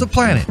across the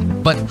planet.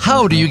 But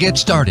how do you get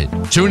started?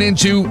 Tune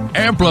into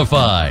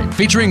Amplify,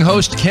 featuring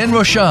host Ken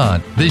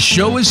Rochon. This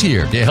show is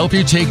here to help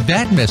you take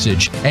that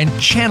message and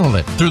channel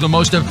it through the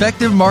most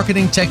effective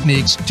marketing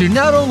techniques to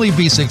not only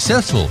be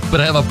successful,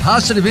 but have a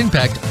positive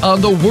impact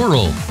on the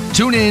world.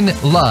 Tune in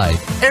live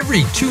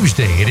every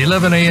Tuesday at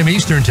 11 a.m.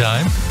 Eastern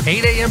Time,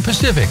 8 a.m.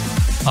 Pacific,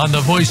 on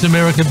the Voice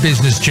America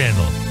Business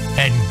Channel.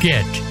 And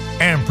get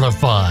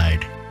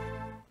amplified.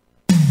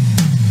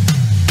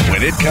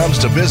 When it comes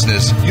to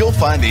business, you'll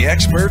find the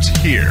experts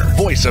here.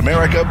 Voice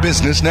America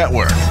Business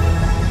Network.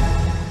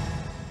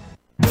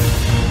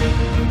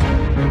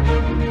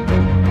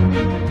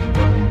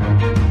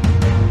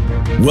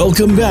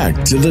 Welcome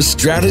back to the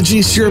Strategy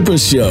Sherpa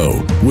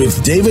Show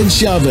with David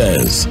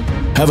Chavez.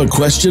 Have a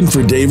question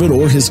for David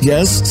or his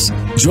guests?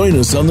 Join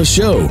us on the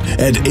show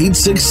at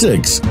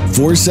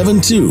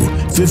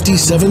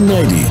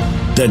 866-472-5790.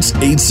 That's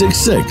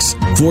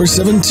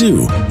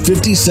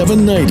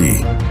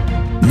 866-472-5790.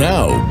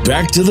 Now,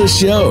 back to the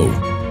show.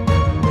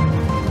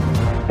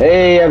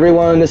 Hey,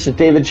 everyone. This is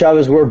David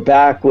Chavez. We're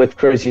back with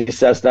Christi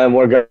Cessna, and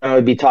we're going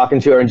to be talking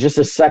to her in just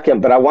a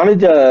second. But I wanted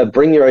to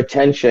bring your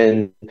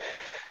attention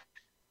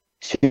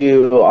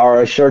to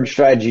our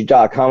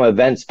assuredstrategy.com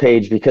events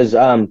page because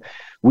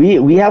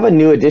we have a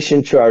new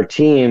addition to our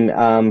team.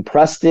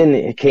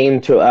 Preston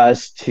came to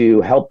us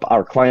to help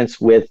our clients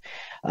with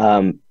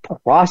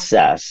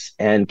process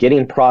and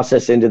getting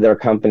process into their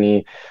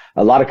company.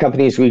 A lot of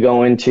companies we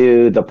go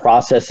into, the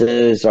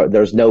processes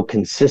there's no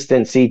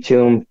consistency to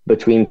them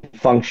between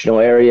functional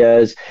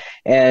areas.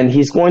 And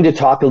he's going to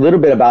talk a little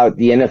bit about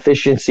the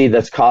inefficiency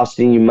that's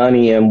costing you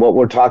money. And what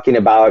we're talking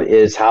about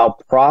is how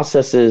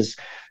processes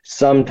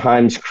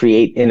sometimes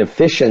create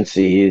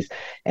inefficiencies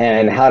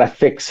and how to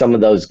fix some of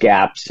those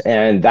gaps.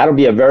 And that'll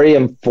be a very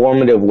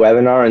informative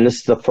webinar. And this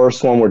is the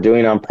first one we're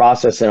doing on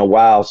process in a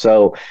while.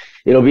 So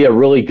it'll be a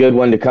really good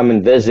one to come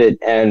and visit.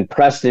 And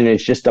Preston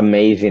is just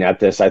amazing at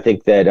this. I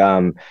think that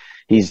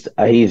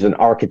he's an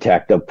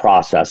architect of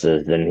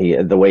processes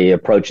and the way he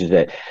approaches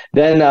it.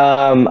 Then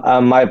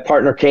my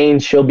partner Kane,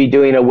 she'll be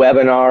doing a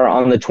webinar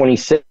on the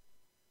 26th,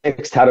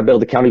 how to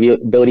build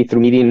accountability through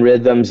meeting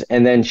rhythms.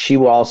 And then she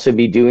will also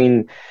be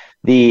doing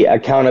the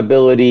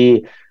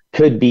accountability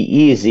could be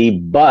easy,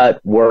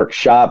 but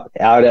workshop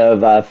out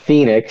of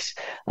Phoenix.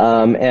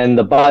 And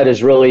the but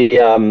is really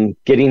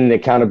getting the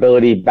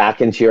accountability back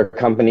into your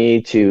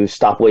company to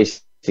stop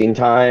wasting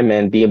time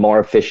and be more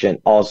efficient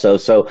also.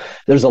 So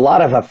there's a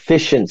lot of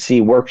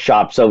efficiency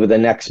workshops over the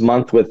next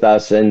month with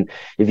us. And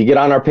if you get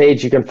on our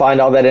page, you can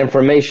find all that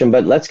information.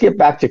 But let's get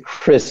back to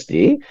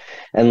Christi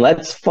and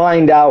let's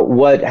find out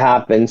what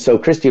happened. So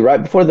Christi,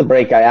 right before the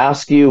break, I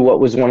asked you what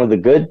was one of the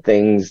good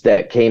things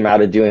that came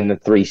out of doing the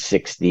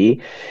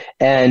 360.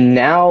 And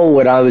now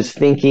what I was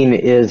thinking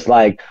is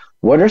like,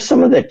 what are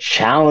some of the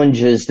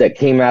challenges that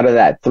came out of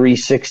that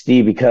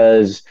 360?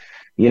 Because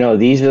you know,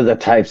 these are the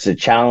types of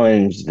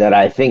challenge that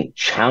I think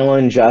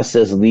challenge us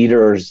as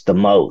leaders the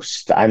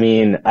most. I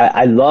mean,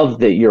 I love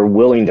that you're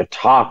willing to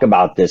talk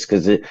about this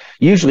because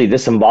usually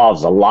this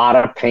involves a lot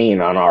of pain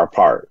on our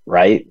part,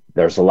 right?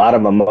 There's a lot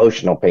of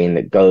emotional pain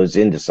that goes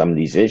into some of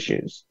these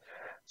issues.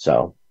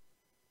 So.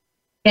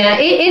 Yeah,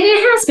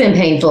 it has been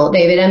painful,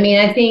 David. I mean,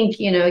 I think,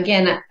 you know,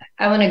 again,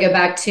 I want to go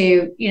back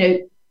to, you know,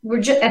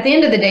 we're just, at the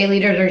end of the day,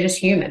 leaders are just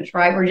humans,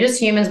 right? We're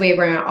just humans. We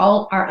bring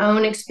all our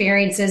own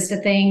experiences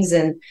to things.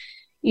 And,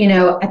 you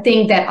know, I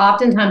think that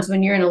oftentimes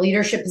when you're in a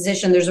leadership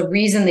position, there's a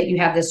reason that you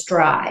have this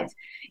drive.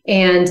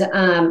 And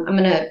I'm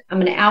gonna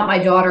out my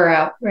daughter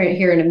out right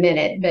here in a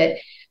minute. But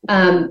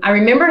I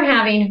remember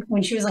having,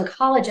 when she was in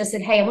college, I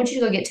said, hey, I want you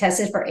to go get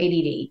tested for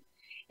ADD.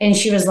 And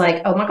she was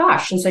like, oh my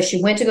gosh. And so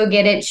she went to go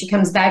get it. She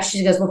comes back.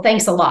 She goes, well,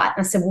 thanks a lot.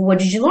 I said, well, what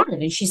did you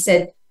learn? And she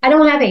said, I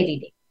don't have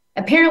ADD.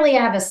 Apparently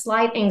I have a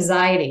slight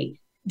anxiety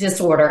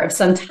disorder of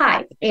some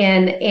type.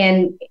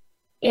 And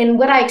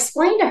what I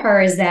explained to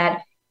her is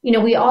that, you know,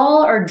 we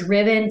all are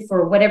driven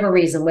for whatever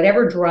reason,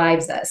 whatever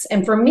drives us.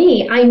 And for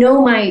me, I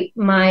know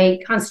my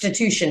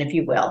constitution, if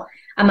you will.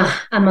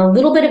 I'm a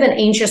little bit of an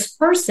anxious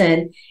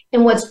person.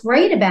 And what's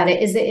great about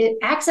it is that it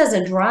acts as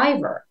a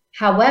driver.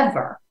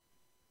 However,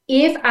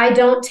 if I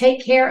don't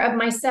take care of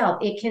myself,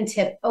 it can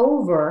tip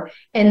over.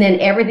 And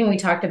then everything we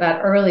talked about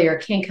earlier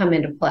can come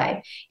into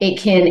play. It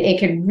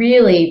can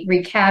really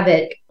wreak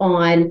havoc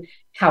on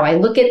how I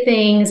look at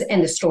things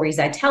and the stories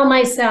I tell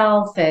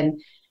myself. And,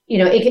 you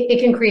know, it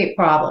can create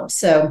problems.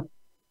 So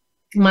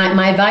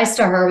my advice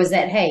to her was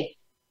that, hey,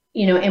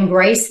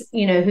 embrace,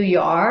 who you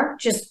are,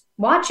 just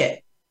watch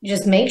it,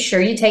 just make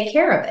sure you take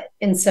care of it.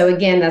 And so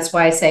again, that's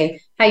why I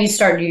say how you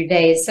start your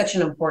day is such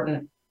an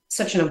important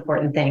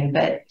thing.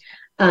 But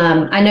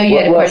I know you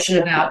had a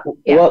question about,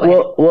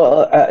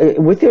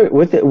 with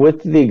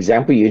the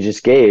example you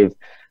just gave,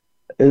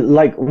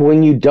 like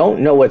when you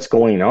don't know what's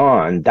going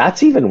on,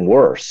 that's even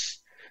worse,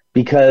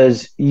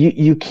 because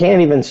you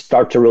can't even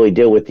start to really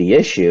deal with the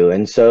issue.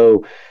 And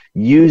so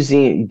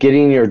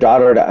getting your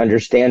daughter to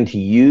understand to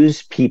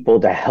use people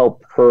to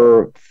help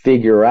her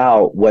figure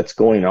out what's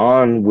going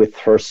on with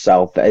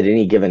herself at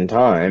any given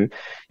time,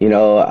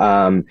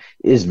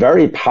 is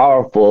very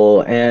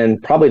powerful,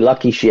 and probably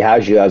lucky she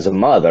has you as a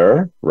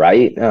mother,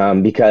 right?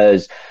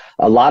 Because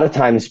a lot of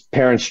times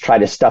parents try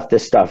to stuff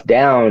this stuff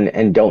down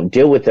and don't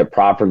deal with it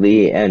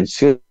properly. And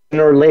sooner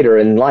or later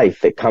in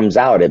life, it comes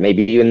out. It may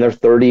be in their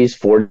 30s,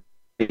 40s,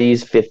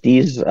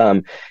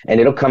 50s, and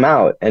it'll come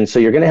out. And so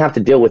you're going to have to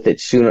deal with it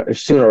sooner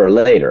or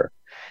later.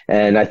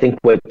 And I think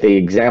what the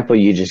example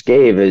you just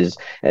gave is,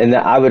 and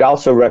I would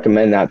also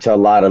recommend that to a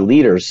lot of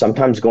leaders,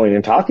 sometimes going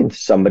and talking to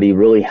somebody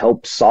really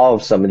helps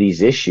solve some of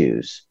these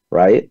issues,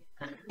 right?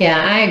 Yeah,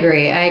 I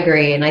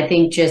agree. And I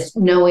think just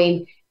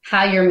knowing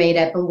how you're made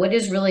up and what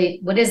is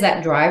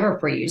that driver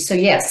for you. So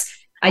yes,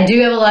 I do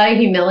have a lot of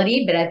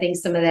humility, but I think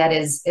some of that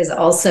is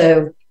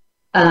also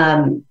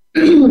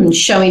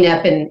showing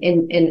up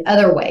in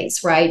other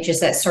ways, right?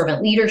 Just that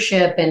servant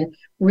leadership and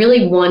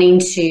really wanting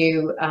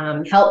to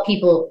help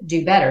people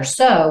do better.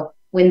 So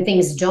when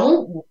things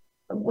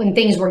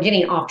were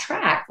getting off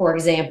track, for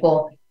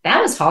example,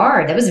 that was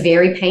hard. That was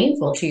very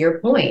painful, to your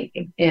point,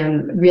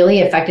 and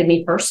really affected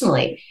me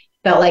personally.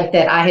 Felt like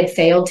that I had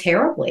failed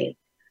terribly.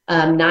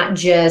 Not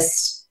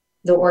just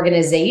the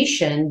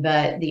organization,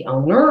 but the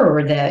owner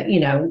or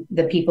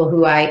the people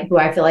who I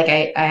feel like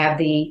I have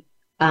the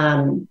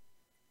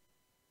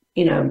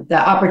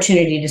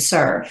opportunity to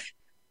serve.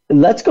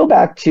 Let's go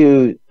back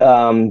to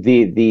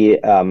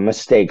the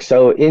mistake.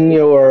 So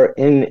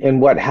in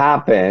what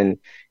happened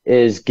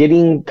is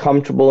getting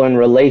comfortable in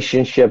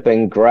relationship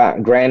and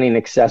granting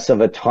excessive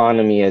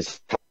autonomy is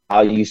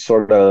how you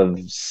sort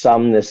of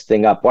sum this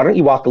thing up. Why don't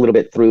you walk a little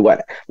bit through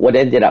what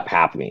ended up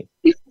happening?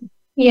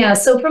 Yeah.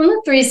 So from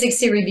the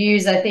 360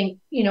 reviews, I think,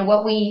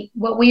 what we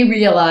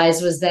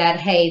realized was that,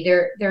 hey,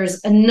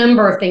 there's a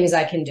number of things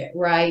I can do,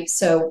 right?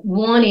 So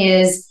one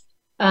is,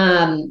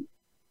 I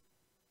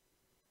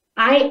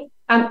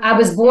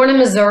was born in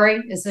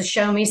Missouri. It's a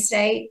show me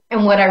state.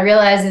 And what I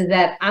realized is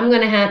that I'm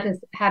going to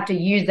have to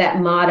use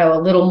that motto a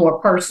little more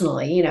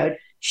personally,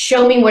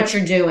 show me what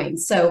you're doing.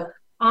 So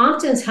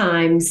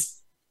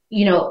oftentimes,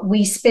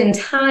 we spend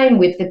time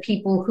with the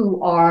people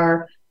who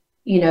are,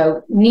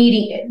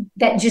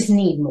 that just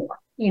need more,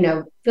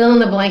 fill in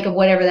the blank of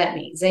whatever that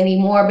means. They need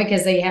more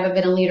because they haven't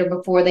been a leader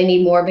before. They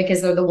need more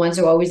because they're the ones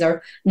who always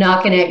are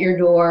knocking at your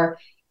door.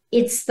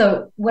 It's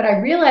what I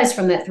realized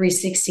from that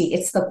 360,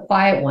 it's the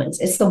quiet ones.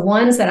 It's the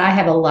ones that I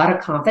have a lot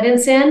of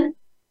confidence in,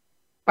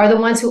 are the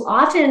ones who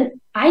often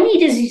I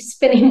need to be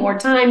spending more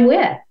time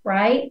with,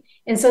 right?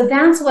 And so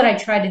that's what I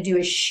try to do,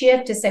 is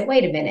shift to say,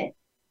 wait a minute,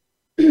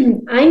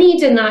 I need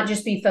to not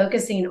just be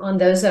focusing on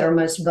those that are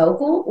most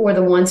vocal or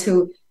the ones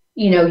who,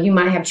 you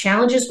might have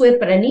challenges with,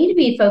 but I need to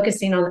be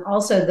focusing on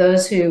also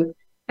those who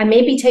I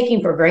may be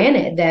taking for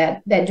granted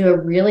that do a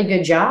really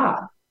good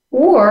job,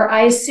 or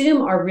I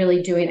assume are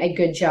really doing a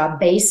good job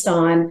based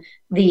on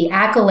the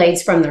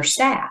accolades from their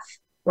staff,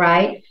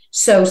 right?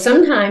 So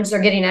sometimes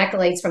they're getting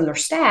accolades from their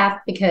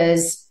staff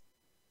because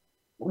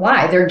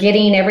why? They're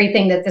getting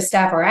everything that the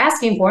staff are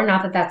asking for.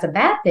 Not that that's a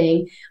bad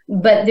thing,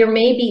 but there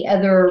may be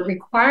other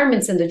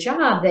requirements in the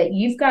job that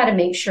you've got to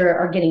make sure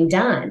are getting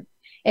done,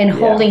 and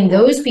holding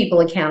those people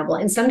accountable.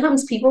 And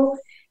sometimes people,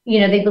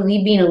 they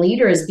believe being a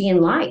leader is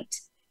being liked,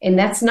 and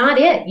that's not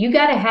it. You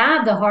got to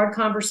have the hard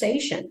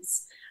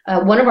conversations.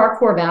 One of our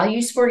core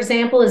values, for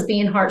example, is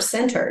being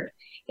heart-centered.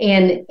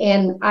 And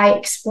I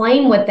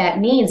explain what that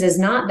means is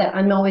not that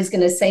I'm always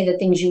going to say the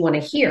things you want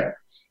to hear.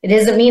 It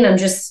doesn't mean I'm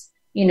just,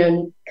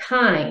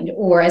 kind,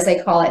 or as they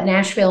call it,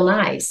 Nashville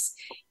nice.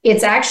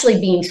 It's actually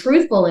being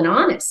truthful and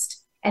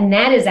honest. And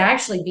that is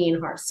actually being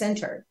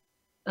heart-centered,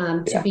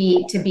 to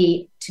be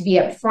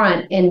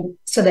upfront, and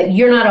so that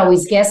you're not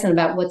always guessing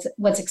about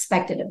what's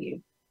expected of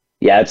you.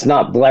 Yeah. It's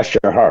not bless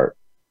your heart.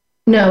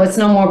 No, it's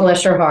no more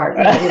bless your heart.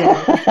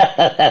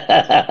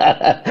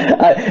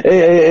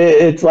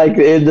 It's like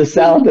in the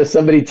South, if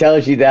somebody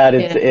tells you that,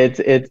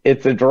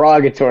 it's a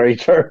derogatory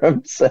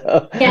term.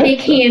 So yeah, it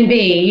can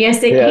be.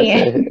 Yes, it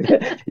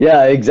can.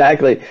 Yeah,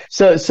 exactly.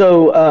 So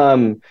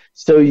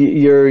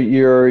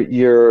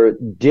you're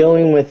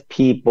dealing with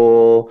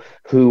people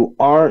who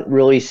aren't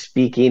really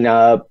speaking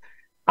up.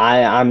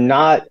 I'm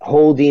not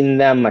holding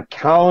them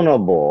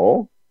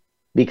accountable.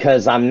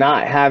 because I'm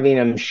not having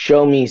them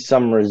show me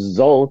some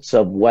results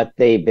of what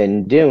they've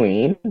been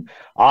doing.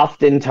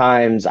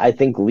 Oftentimes, I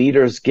think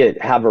leaders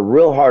have a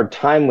real hard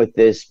time with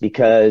this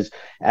because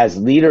as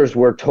leaders,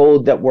 we're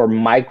told that we're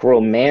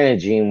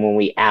micromanaging when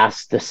we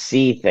ask to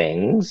see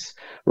things,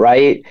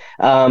 right?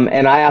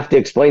 And I have to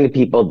explain to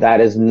people that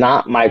is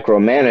not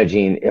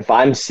micromanaging. If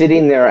I'm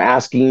sitting there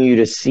asking you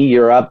to see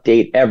your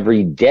update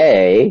every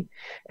day,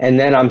 and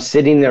then I'm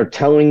sitting there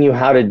telling you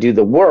how to do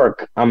the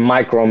work, I'm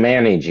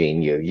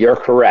micromanaging you. You're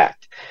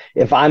correct.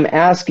 If I'm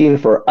asking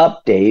for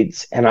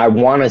updates and I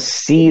want to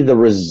see the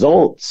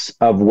results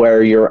of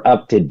where you're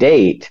up to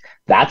date,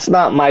 that's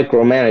not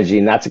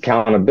micromanaging, that's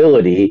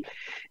accountability.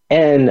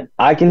 And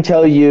I can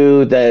tell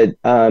you that,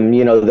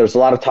 there's a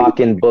lot of talk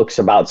in books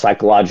about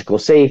psychological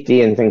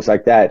safety and things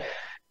like that.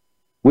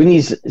 When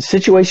these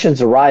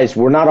situations arise,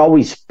 we're not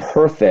always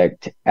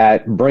perfect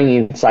at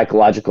bringing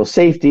psychological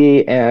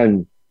safety.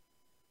 And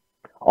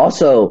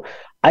also,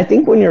 I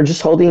think when you're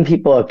just holding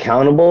people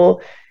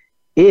accountable,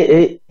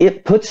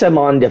 it puts them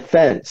on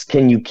defense.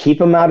 Can you keep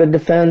them out of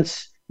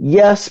defense?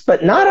 Yes,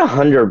 but not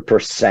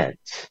 100%,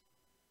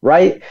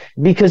 right?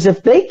 Because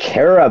if they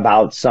care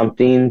about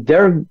something,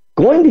 they're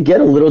going to get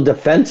a little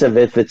defensive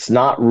if it's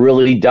not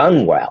really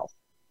done well.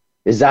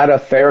 Is that a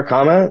fair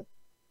comment?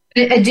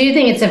 I do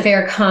think it's a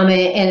fair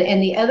comment.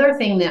 And the other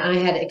thing that I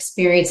had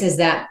experienced is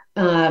that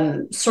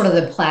sort of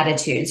the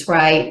platitudes,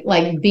 right?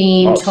 Like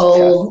being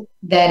told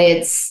that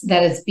it's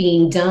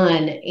being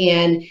done.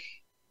 And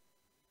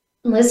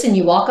listen,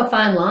 you walk a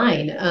fine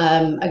line.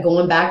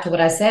 Going back to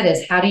what I said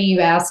is, how do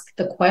you ask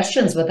the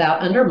questions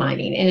without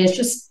undermining? And it's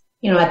just,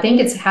 I think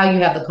it's how you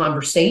have the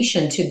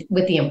conversation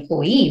with the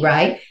employee,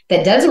 right?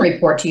 That doesn't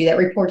report to you, that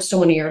reports to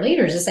one of your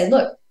leaders, to say,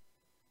 look,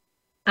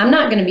 I'm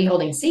not going to be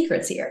holding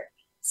secrets here.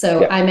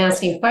 So I'm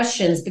asking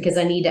questions because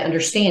I need to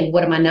understand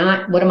what do I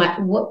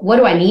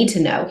need to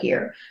know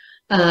here?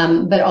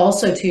 But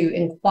also to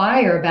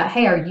inquire about,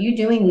 hey, are you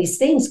doing these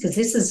things?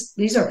 Because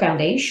these are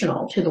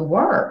foundational to the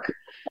work.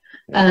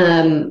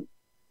 I'll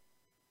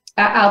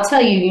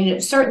tell you,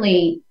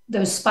 certainly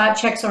those spot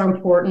checks are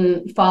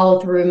important,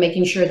 follow through,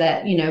 making sure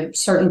that,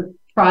 certain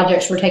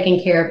projects were taken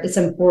care of. It's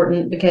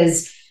important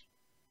because,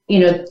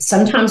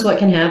 sometimes what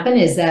can happen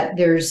is that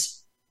there's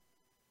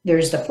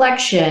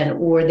deflection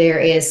or there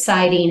is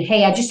citing,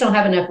 hey, I just don't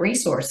have enough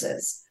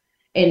resources.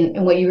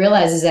 And what you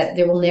realize is that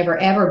there will never,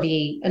 ever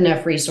be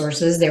enough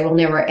resources. There will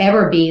never,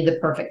 ever be the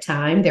perfect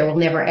time. There will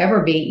never,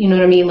 ever be, you know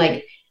what I mean?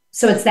 Like,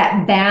 so it's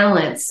that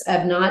balance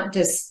of not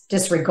just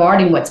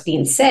disregarding what's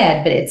being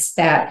said, but it's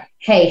that,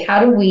 hey,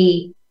 how do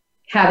we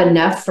have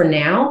enough for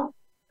now?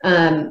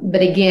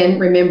 But again,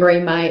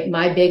 remembering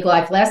my big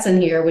life lesson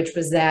here, which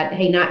was that,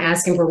 hey, not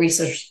asking for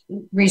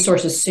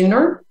resources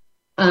sooner.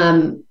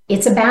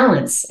 It's a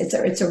balance.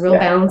 It's a real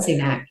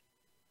balancing act.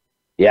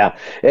 Yeah.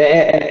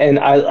 And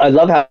I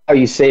love how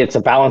you say it's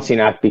a balancing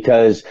act,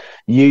 because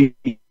you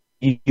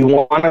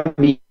want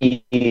to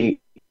be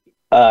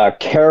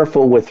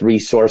careful with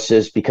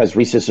resources, because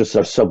resources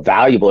are so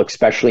valuable,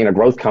 especially in a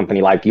growth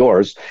company like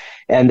yours.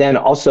 And then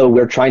also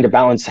we're trying to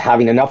balance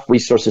having enough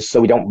resources so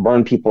we don't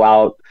burn people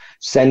out,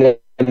 send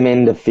them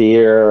into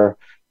fear,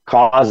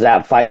 cause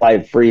that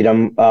flight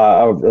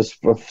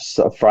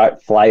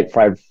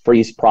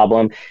freeze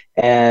problem,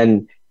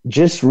 and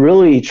just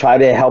really try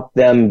to help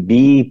them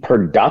be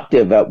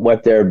productive at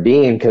what they're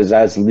being. Because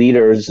as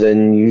leaders,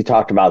 and you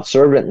talked about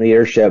servant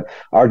leadership,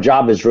 our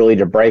job is really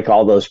to break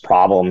all those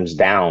problems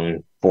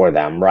down for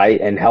them, right?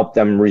 And help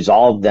them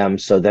resolve them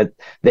so that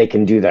they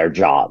can do their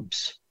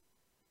jobs.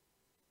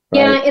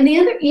 Right? Yeah, and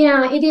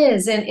it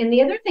is. And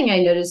the other thing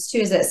I noticed too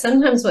is that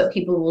sometimes what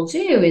people will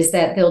do is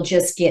that they'll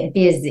just get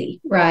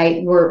busy,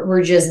 right?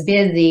 We're just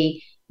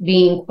busy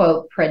being,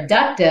 quote,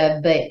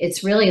 productive, but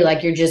it's really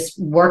like you're just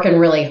working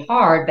really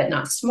hard, but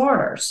not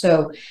smarter.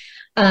 So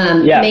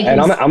I'm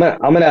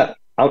gonna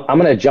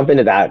jump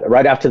into that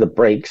right after the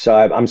break. So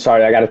I'm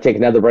sorry, I got to take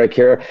another break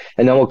here,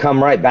 and then we'll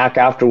come right back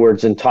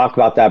afterwards and talk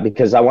about that,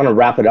 because I want to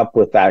wrap it up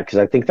with that, because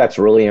I think that's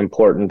really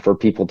important for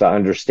people to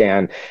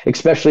understand,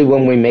 especially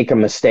when we make a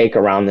mistake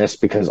around this,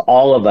 because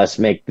all of us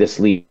make this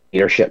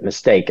leadership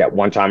mistake at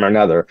one time or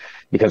another,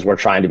 because we're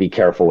trying to be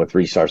careful with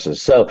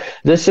resources. So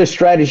this is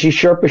Strategy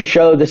Sherpa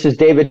Show. This is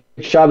David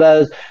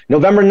Chavez.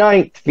 November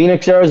 9th,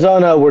 Phoenix,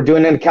 Arizona. We're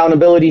doing an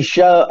accountability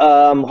show,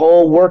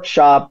 whole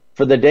workshop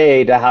for the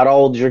day to how to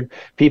hold your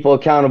people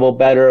accountable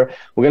better.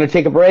 We're going to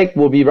take a break.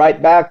 We'll be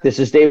right back. This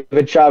is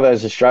David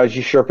Chavez, the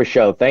Strategy Sherpa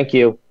Show. Thank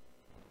you.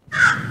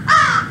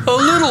 A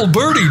little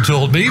birdie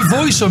told me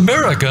Voice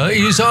America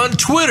is on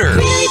Twitter.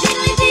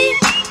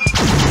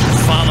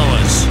 Follow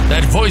us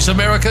at Voice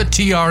America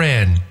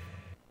TRN.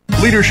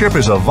 Leadership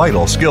is a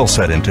vital skill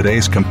set in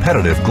today's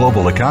competitive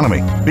global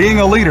economy. Being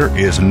a leader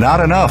is not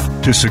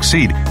enough. To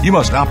succeed, you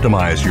must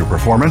optimize your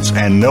performance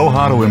and know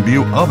how to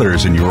imbue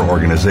others in your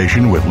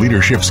organization with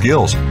leadership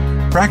skills.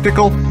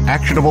 Practical,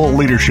 actionable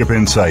leadership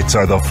insights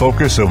are the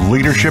focus of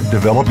Leadership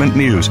Development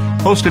News,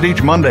 hosted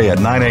each Monday at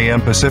 9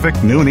 a.m.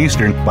 Pacific, noon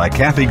Eastern, by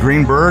Kathy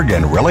Greenberg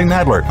and Relly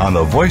Nadler on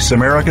the Voice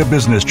America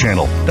Business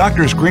Channel.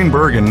 Doctors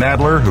Greenberg and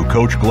Nadler, who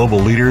coach global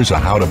leaders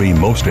on how to be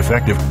most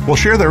effective, will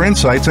share their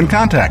insights and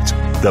contacts.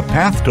 The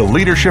path to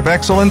leadership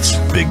excellence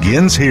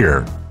begins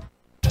here.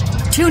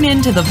 Tune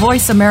in to the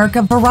Voice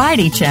America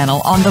Variety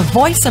channel on the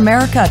Voice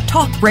America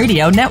Talk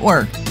Radio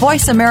Network.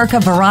 Voice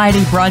America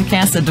Variety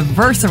broadcasts a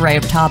diverse array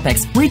of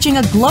topics, reaching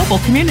a global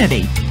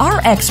community.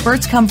 Our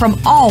experts come from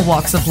all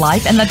walks of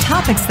life, and the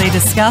topics they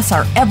discuss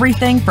are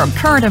everything from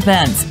current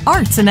events,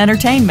 arts and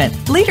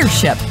entertainment,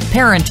 leadership,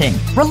 parenting,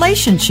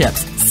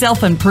 relationships,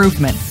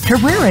 self-improvement,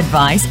 career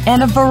advice,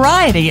 and a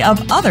variety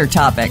of other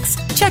topics.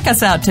 Check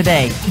us out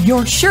today.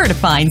 You're sure to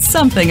find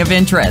something of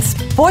interest.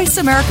 Voice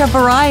America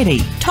Variety.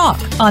 Talk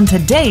on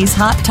today's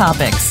hot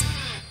topics.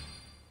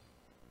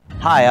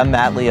 Hi, I'm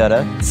Matt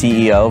Liotta,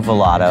 CEO of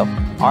Volato.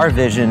 Our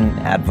vision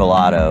at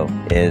Volato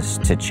is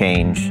to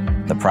change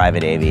the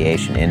private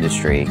aviation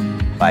industry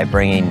by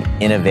bringing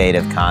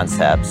innovative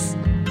concepts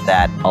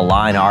that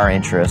align our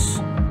interests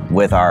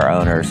with our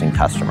owners and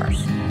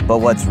customers. But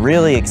what's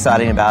really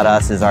exciting about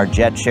us is our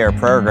Jet Share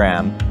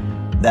program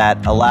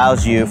that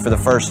allows you for the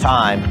first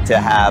time to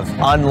have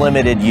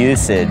unlimited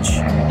usage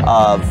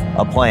of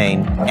a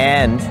plane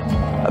and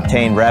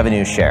obtain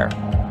revenue share.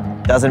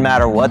 Doesn't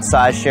matter what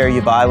size share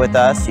you buy with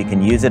us, you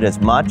can use it as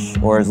much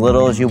or as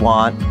little as you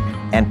want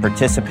and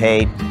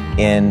participate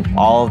in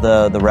all of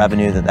the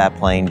revenue that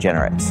plane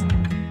generates.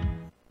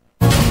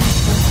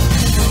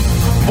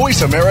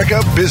 Voice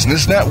America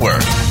Business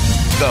Network,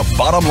 the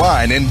bottom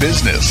line in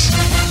business.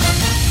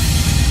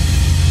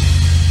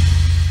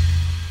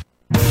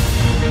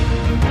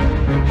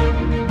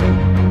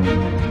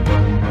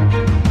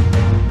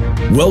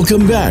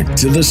 Welcome back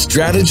to the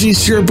Strategy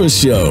Sherpa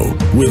Show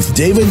with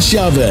David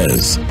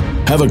Chavez.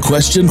 Have a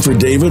question for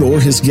David or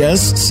his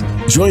guests?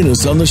 Join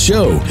us on the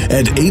show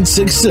at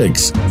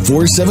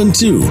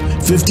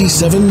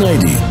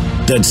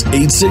 866-472-5790. That's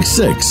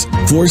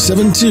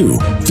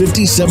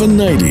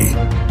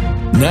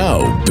 866-472-5790.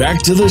 Now,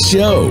 back to the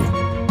show.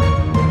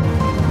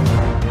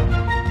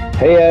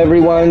 Hey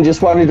everyone,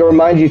 just wanted to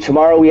remind you,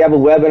 tomorrow we have a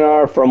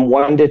webinar from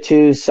 1 to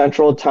 2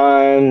 Central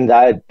Time.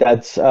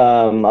 That's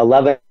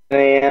 11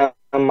 a.m.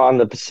 on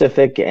the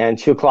Pacific and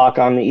 2 o'clock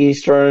on the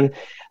Eastern.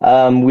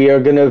 We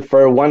are going to,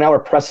 for 1 hour,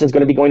 Preston's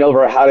going to be going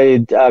over how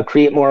to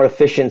create more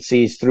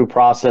efficiencies through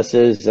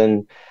processes.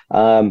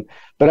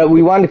 But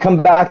we wanted to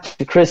come back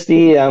to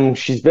Christi.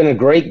 She's been a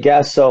great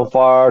guest so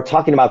far,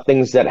 talking about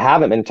things that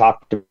haven't been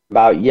talked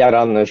about yet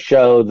on the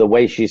show, the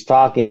way she's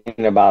talking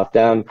about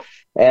them.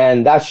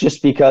 And that's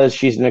just because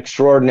she's an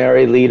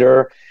extraordinary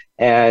leader,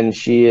 and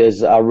she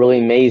is really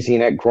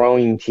amazing at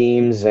growing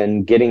teams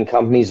and getting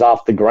companies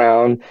off the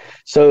ground.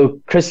 So,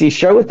 Christi,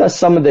 share with us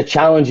some of the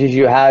challenges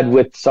you had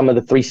with some of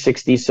the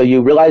 360s. So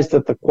you realized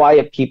that the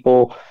quiet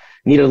people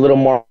need a little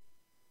more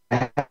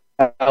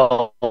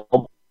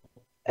help,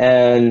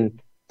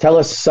 and tell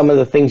us some of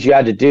the things you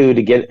had to do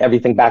to get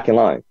everything back in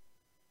line.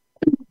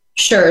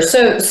 Sure.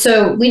 So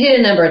we did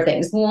a number of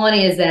things. One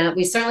is that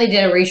we certainly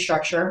did a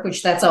restructure,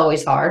 which that's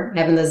always hard,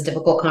 having those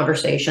difficult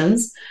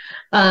conversations.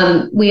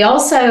 We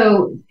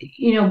also,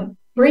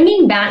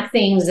 bringing back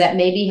things that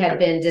maybe have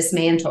been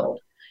dismantled.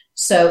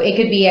 So it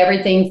could be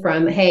everything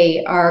from,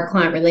 hey, our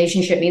client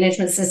relationship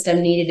management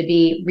system needed to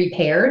be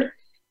repaired,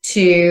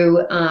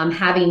 to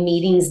having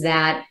meetings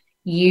that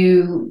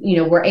you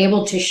were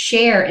able to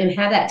share and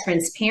have that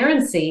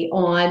transparency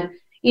on,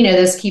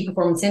 those key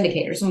performance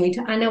indicators. And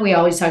I know we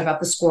always talk about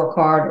the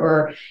scorecard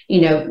or,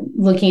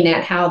 looking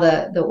at how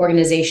the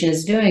organization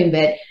is doing,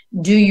 but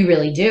do you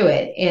really do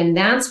it? And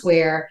that's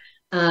where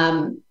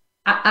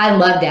I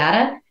love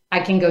data. I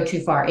can go too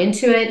far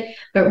into it,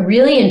 but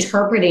really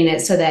interpreting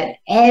it so that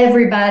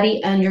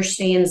everybody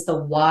understands the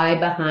why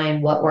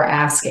behind what we're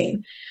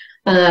asking.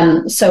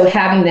 So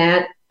having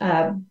that,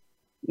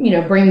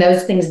 bring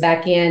those things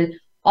back in.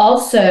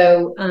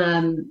 Also,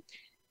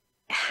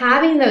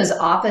 having those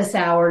office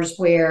hours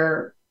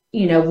where,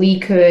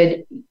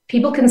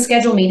 people can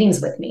schedule meetings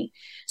with me.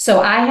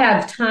 So I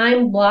have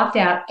time blocked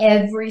out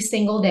every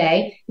single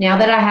day now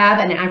that I have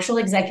an actual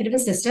executive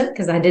assistant,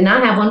 because I did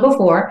not have one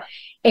before,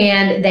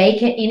 and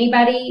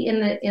anybody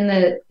in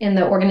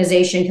the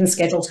organization can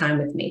schedule time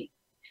with me.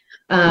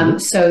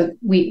 So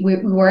we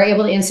were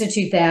able to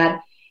institute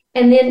that,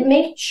 and then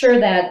make sure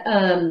that,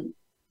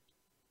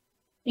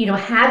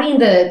 having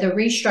the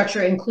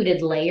restructure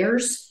included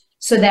layers,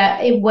 so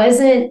that it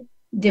wasn't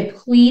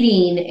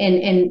depleting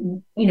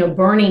and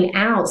burning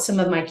out some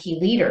of my key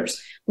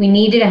leaders. We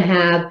needed to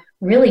have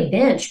really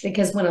bench,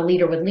 because when a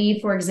leader would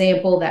leave, for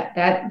example,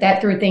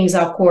 that threw things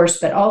off course,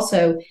 but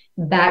also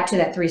back to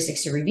that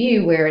 360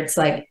 review where it's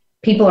like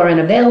people are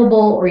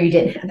unavailable or you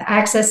didn't have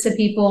access to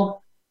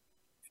people.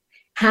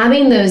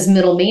 Having those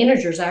middle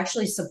managers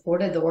actually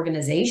supported the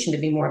organization to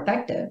be more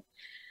effective.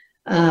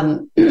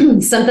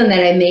 Something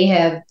that I may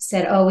have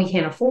said, oh, we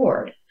can't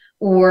afford.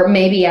 Or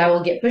maybe I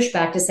will get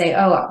pushback to say,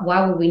 oh,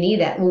 why would we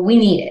need that? Well, we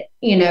need it,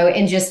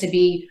 and just to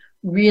be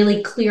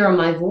really clear on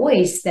my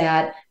voice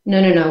that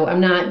no,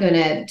 I'm not going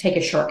to take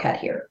a shortcut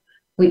here.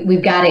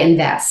 We've got to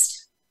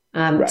invest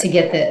to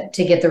get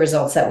the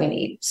results that we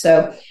need.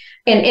 So,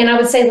 and I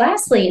would say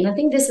lastly, and I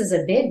think this is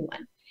a big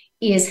one,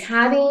 is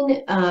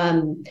having,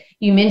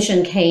 you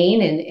mentioned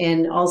Kane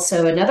and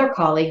also another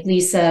colleague,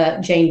 Lisa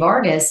Jane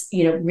Vargas,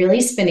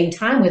 really spending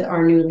time with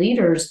our new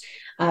leaders,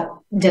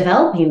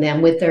 developing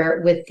them with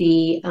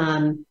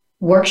the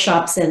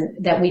workshops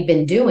that we've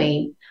been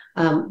doing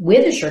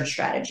with Assured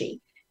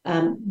Strategy.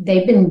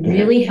 They've been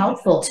really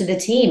helpful to the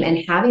team,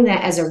 and having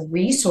that as a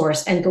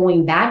resource and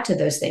going back to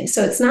those things.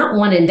 So it's not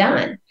one and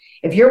done.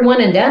 If you're one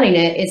and done in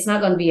it, it's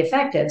not going to be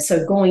effective.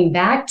 So going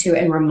back to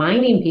and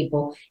reminding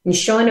people and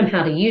showing them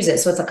how to use it.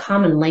 So it's a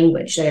common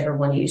language that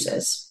everyone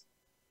uses.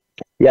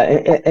 Yeah,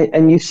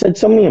 and you said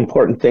so many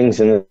important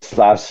things in this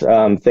last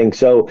thing.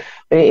 So,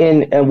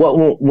 when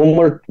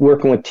we're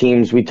working with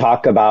teams, we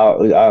talk about,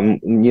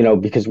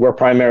 because we're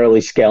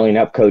primarily scaling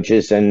up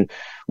coaches, and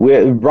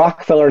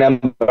Rockefeller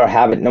number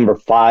habit number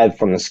 5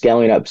 from the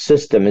scaling up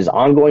system is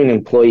ongoing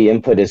employee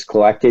input is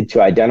collected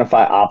to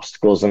identify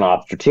obstacles and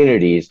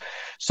opportunities.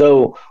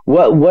 So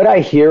what I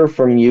hear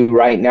from you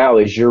right now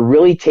is you're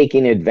really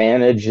taking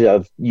advantage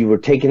of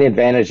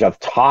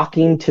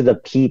talking to the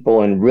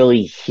people and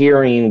really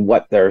hearing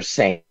what they're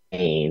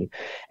saying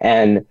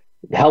and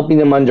helping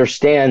them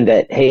understand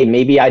that, hey,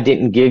 maybe I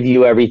didn't give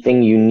you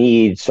everything you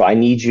need, so I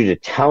need you to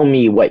tell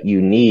me what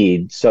you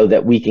need so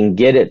that we can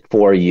get it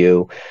for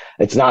you.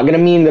 It's not going to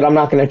mean that I'm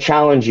not going to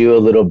challenge you a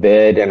little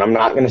bit, and I'm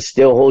not going to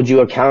still hold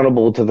you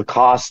accountable to the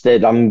cost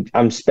that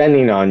I'm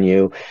spending on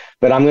you,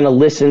 but I'm going to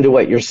listen to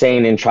what you're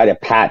saying and try to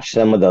patch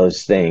some of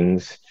those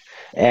things.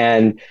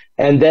 And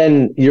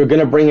then you're going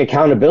to bring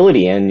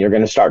accountability in. You're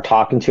going to start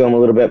talking to them a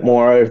little bit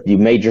more. You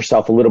made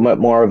yourself a little bit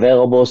more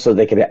available so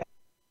they could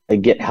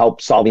get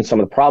help solving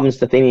some of the problems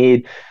that they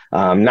need,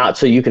 not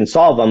so you can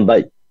solve them,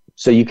 but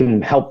so you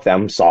can help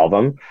them solve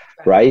them,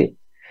 right?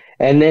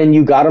 And then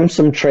you got them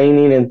some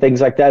training and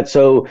things like that.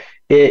 So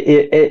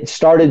it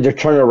started to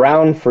turn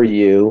around for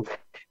you.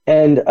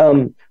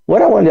 And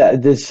what I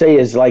wanted to say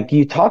is, like,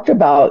 you talked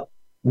about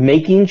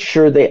making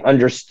sure they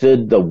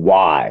understood the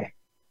why,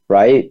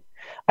 right?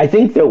 I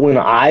think that when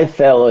I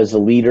fell as a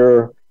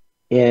leader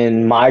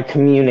in my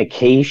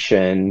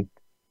communication,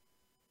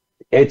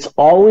 it's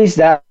always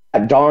that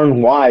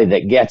darn why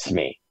that gets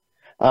me.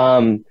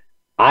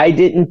 I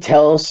didn't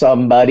tell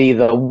somebody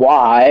the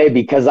why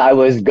because I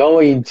was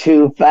going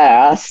too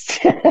fast.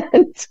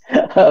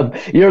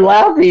 You're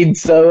laughing,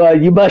 so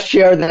you must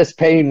share this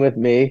pain with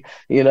me,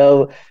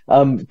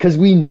 because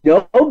we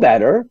know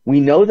better. We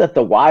know that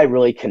the why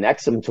really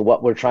connects them to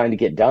what we're trying to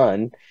get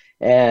done.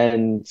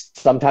 And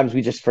sometimes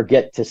we just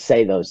forget to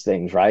say those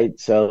things, right?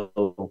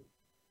 So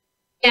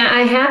yeah,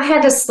 I have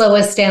had to slow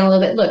us down a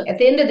little bit. Look, at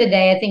the end of the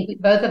day, I think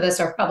both of us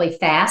are probably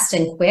fast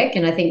and quick,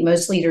 and I think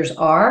most leaders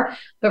are.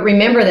 But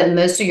remember that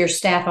most of your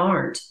staff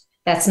aren't.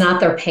 That's not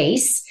their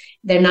pace.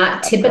 They're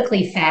not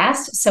typically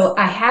fast. So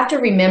I have to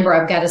remember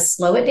I've got to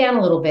slow it down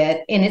a little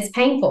bit, and it's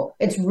painful.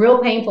 It's real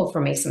painful for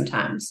me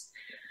sometimes.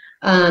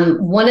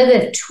 One of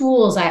the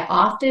tools I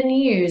often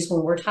use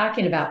when we're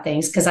talking about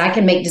things, because I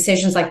can make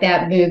decisions like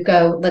that,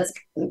 let's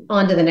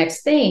on to the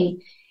next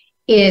thing,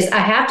 is I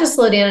have to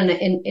slow down,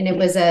 and it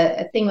was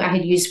a thing I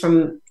had used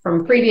from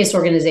previous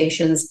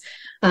organizations,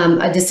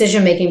 a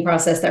decision-making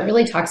process that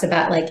really talks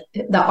about like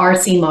the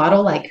RC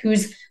model, like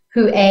who's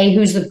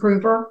the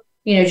approver,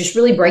 just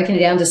really breaking it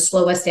down to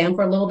slow us down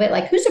for a little bit,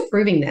 like who's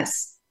approving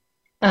this,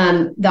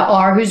 the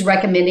R, who's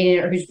recommending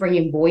it or who's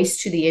bringing voice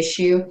to the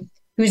issue,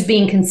 who's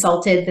being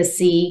consulted, the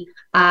C,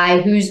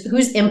 I,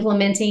 who's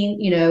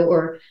implementing,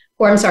 or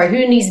I'm sorry,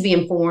 who needs to be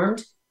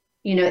informed.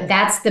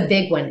 That's the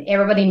big one.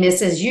 Everybody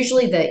misses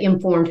usually the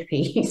informed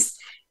piece,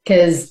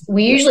 because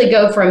we usually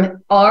go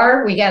from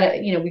R, we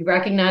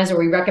recognize or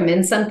we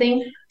recommend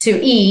something, to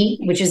E,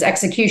 which is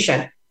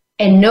execution.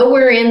 And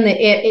nowhere in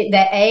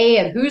the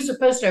A of who's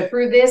supposed to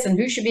approve this and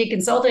who should be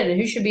consulted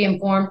and who should be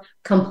informed,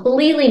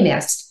 completely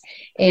missed.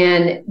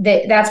 And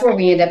that's where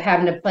we end up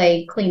having to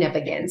play cleanup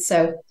again.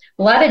 So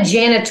a lot of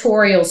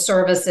janitorial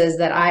services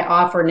that I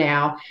offer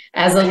now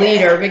as a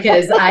leader,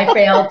 because I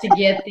failed to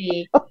get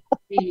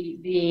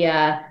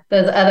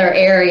those other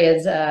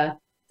areas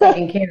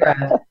taken care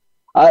of.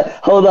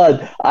 Hold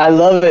on. I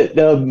love it.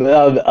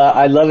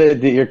 I love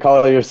it that you're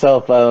calling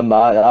yourself I'm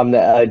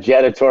the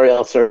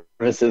janitorial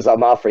services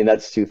I'm offering.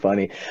 That's too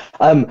funny.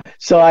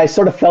 So I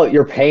sort of felt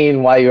your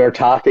pain while you were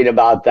talking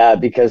about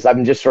that, because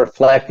I'm just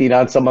reflecting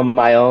on some of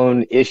my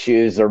own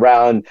issues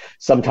around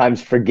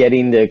sometimes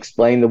forgetting to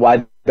explain the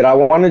why. But I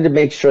wanted to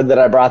make sure that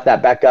I brought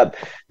that back up,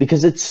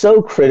 because it's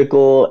so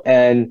critical,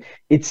 and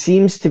it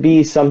seems to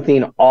be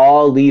something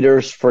all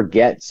leaders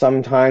forget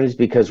sometimes,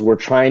 because we're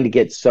trying to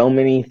get so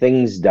many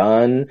things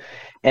done,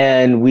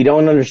 and we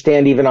don't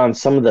understand even on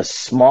some of the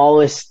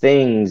smallest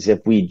things.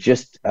 If we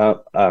just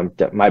am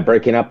I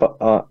breaking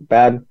up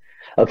bad?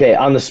 Okay,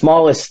 on the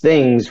smallest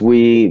things,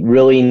 we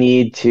really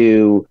need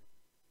to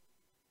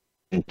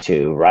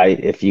to, right,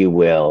 if you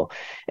will.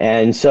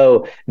 And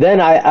so then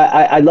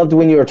I loved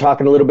when you were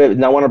talking a little bit,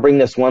 and I want to bring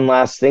this one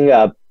last thing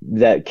up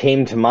that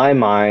came to my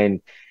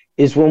mind,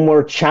 is when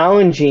we're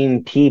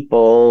challenging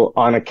people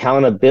on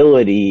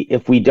accountability,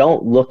 if we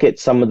don't look at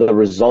some of the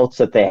results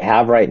that they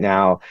have right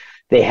now,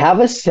 they have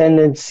a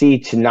tendency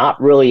to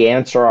not really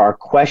answer our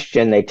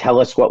question. They tell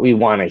us what we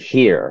want to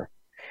hear.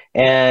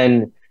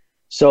 And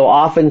so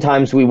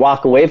oftentimes we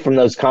walk away from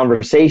those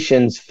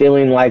conversations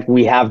feeling like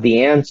we have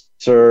the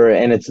answer,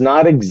 and it's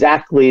not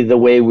exactly the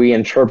way we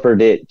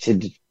interpret it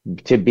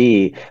to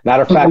be.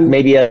 Matter of fact,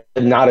 maybe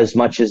not as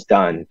much is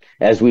done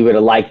as we would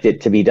have liked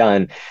it to be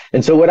done.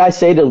 And so what I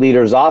say to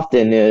leaders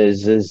often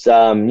is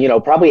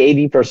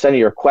probably 80% of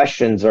your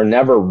questions are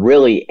never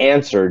really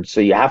answered. So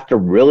you have to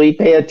really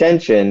pay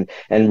attention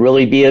and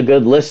really be a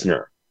good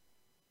listener.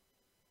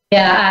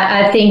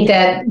 Yeah, I think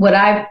that what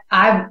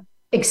I've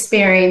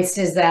experienced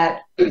is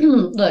that,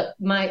 look,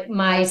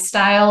 my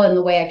style and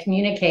the way I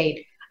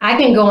communicate, I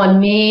can go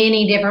on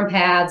many different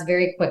paths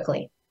very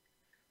quickly.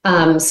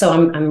 So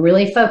I'm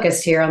really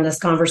focused here on this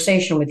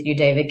conversation with you,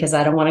 David, because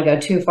I don't want to go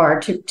too far,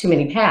 too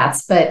many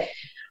paths. But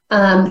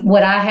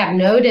what I have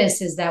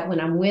noticed is that when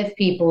I'm with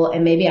people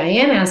and maybe I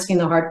am asking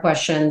the hard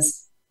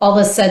questions, all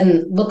of a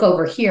sudden, look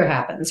over here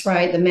happens,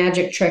 right? The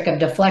magic trick of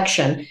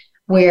deflection,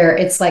 where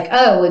it's like,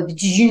 oh, well,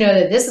 did you know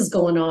that this is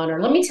going on?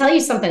 Or let me tell you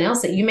something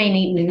else that you may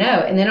need to know.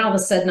 And then all of a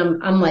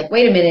sudden I'm like,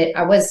 wait a minute,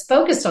 I was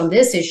focused on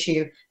this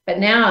issue, but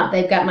now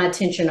they've got my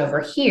attention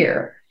over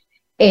here.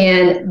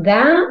 And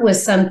that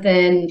was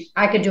something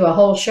I could do a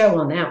whole show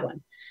on that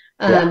one.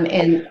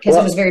 And because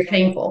it was very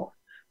painful.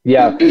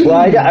 Yeah. Well,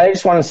 I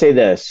just want to say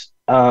this.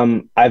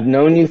 I've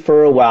known you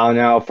for a while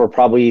now, for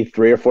probably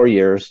 3 or 4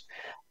 years.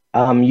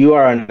 You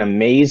are an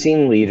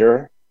amazing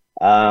leader.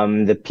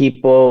 The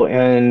people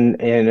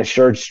in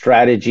Assured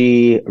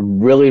Strategy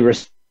really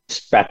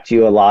respect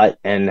you a lot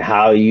and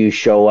how you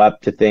show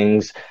up to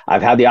things.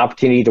 I've had the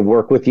opportunity to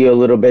work with you a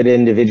little bit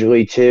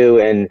individually too,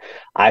 and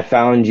I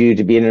found you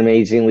to be an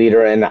amazing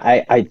leader. And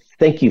I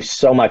thank you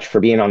so much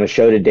for being on the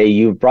show today.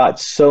 You've brought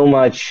so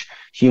much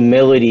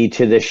humility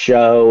to the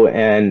show,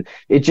 and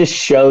it just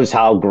shows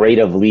how great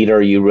of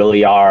leader you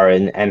really are,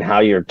 and how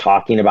you're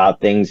talking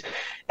about things.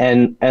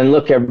 And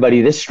look,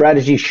 everybody, this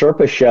Strategy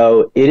Sherpa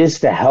show, it is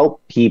to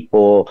help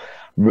people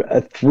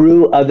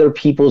through other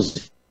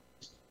people's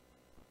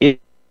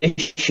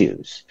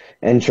issues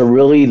and to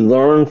really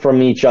learn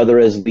from each other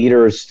as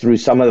leaders through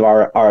some of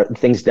our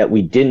things that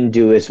we didn't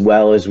do as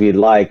well as we'd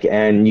like.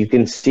 And you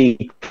can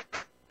see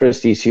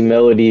Christi's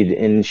humility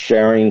in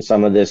sharing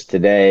some of this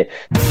today.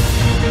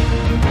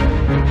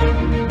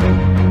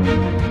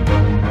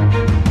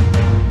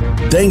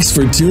 Thanks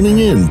for tuning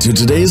in to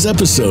today's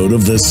episode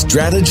of the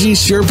Strategy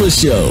Sherpa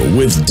Show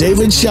with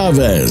David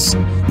Chavez.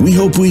 We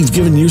hope we've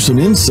given you some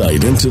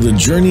insight into the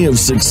journey of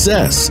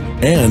success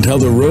and how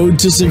the road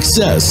to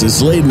success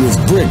is laid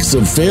with bricks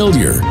of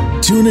failure.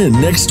 Tune in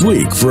next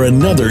week for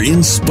another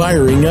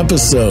inspiring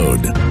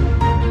episode.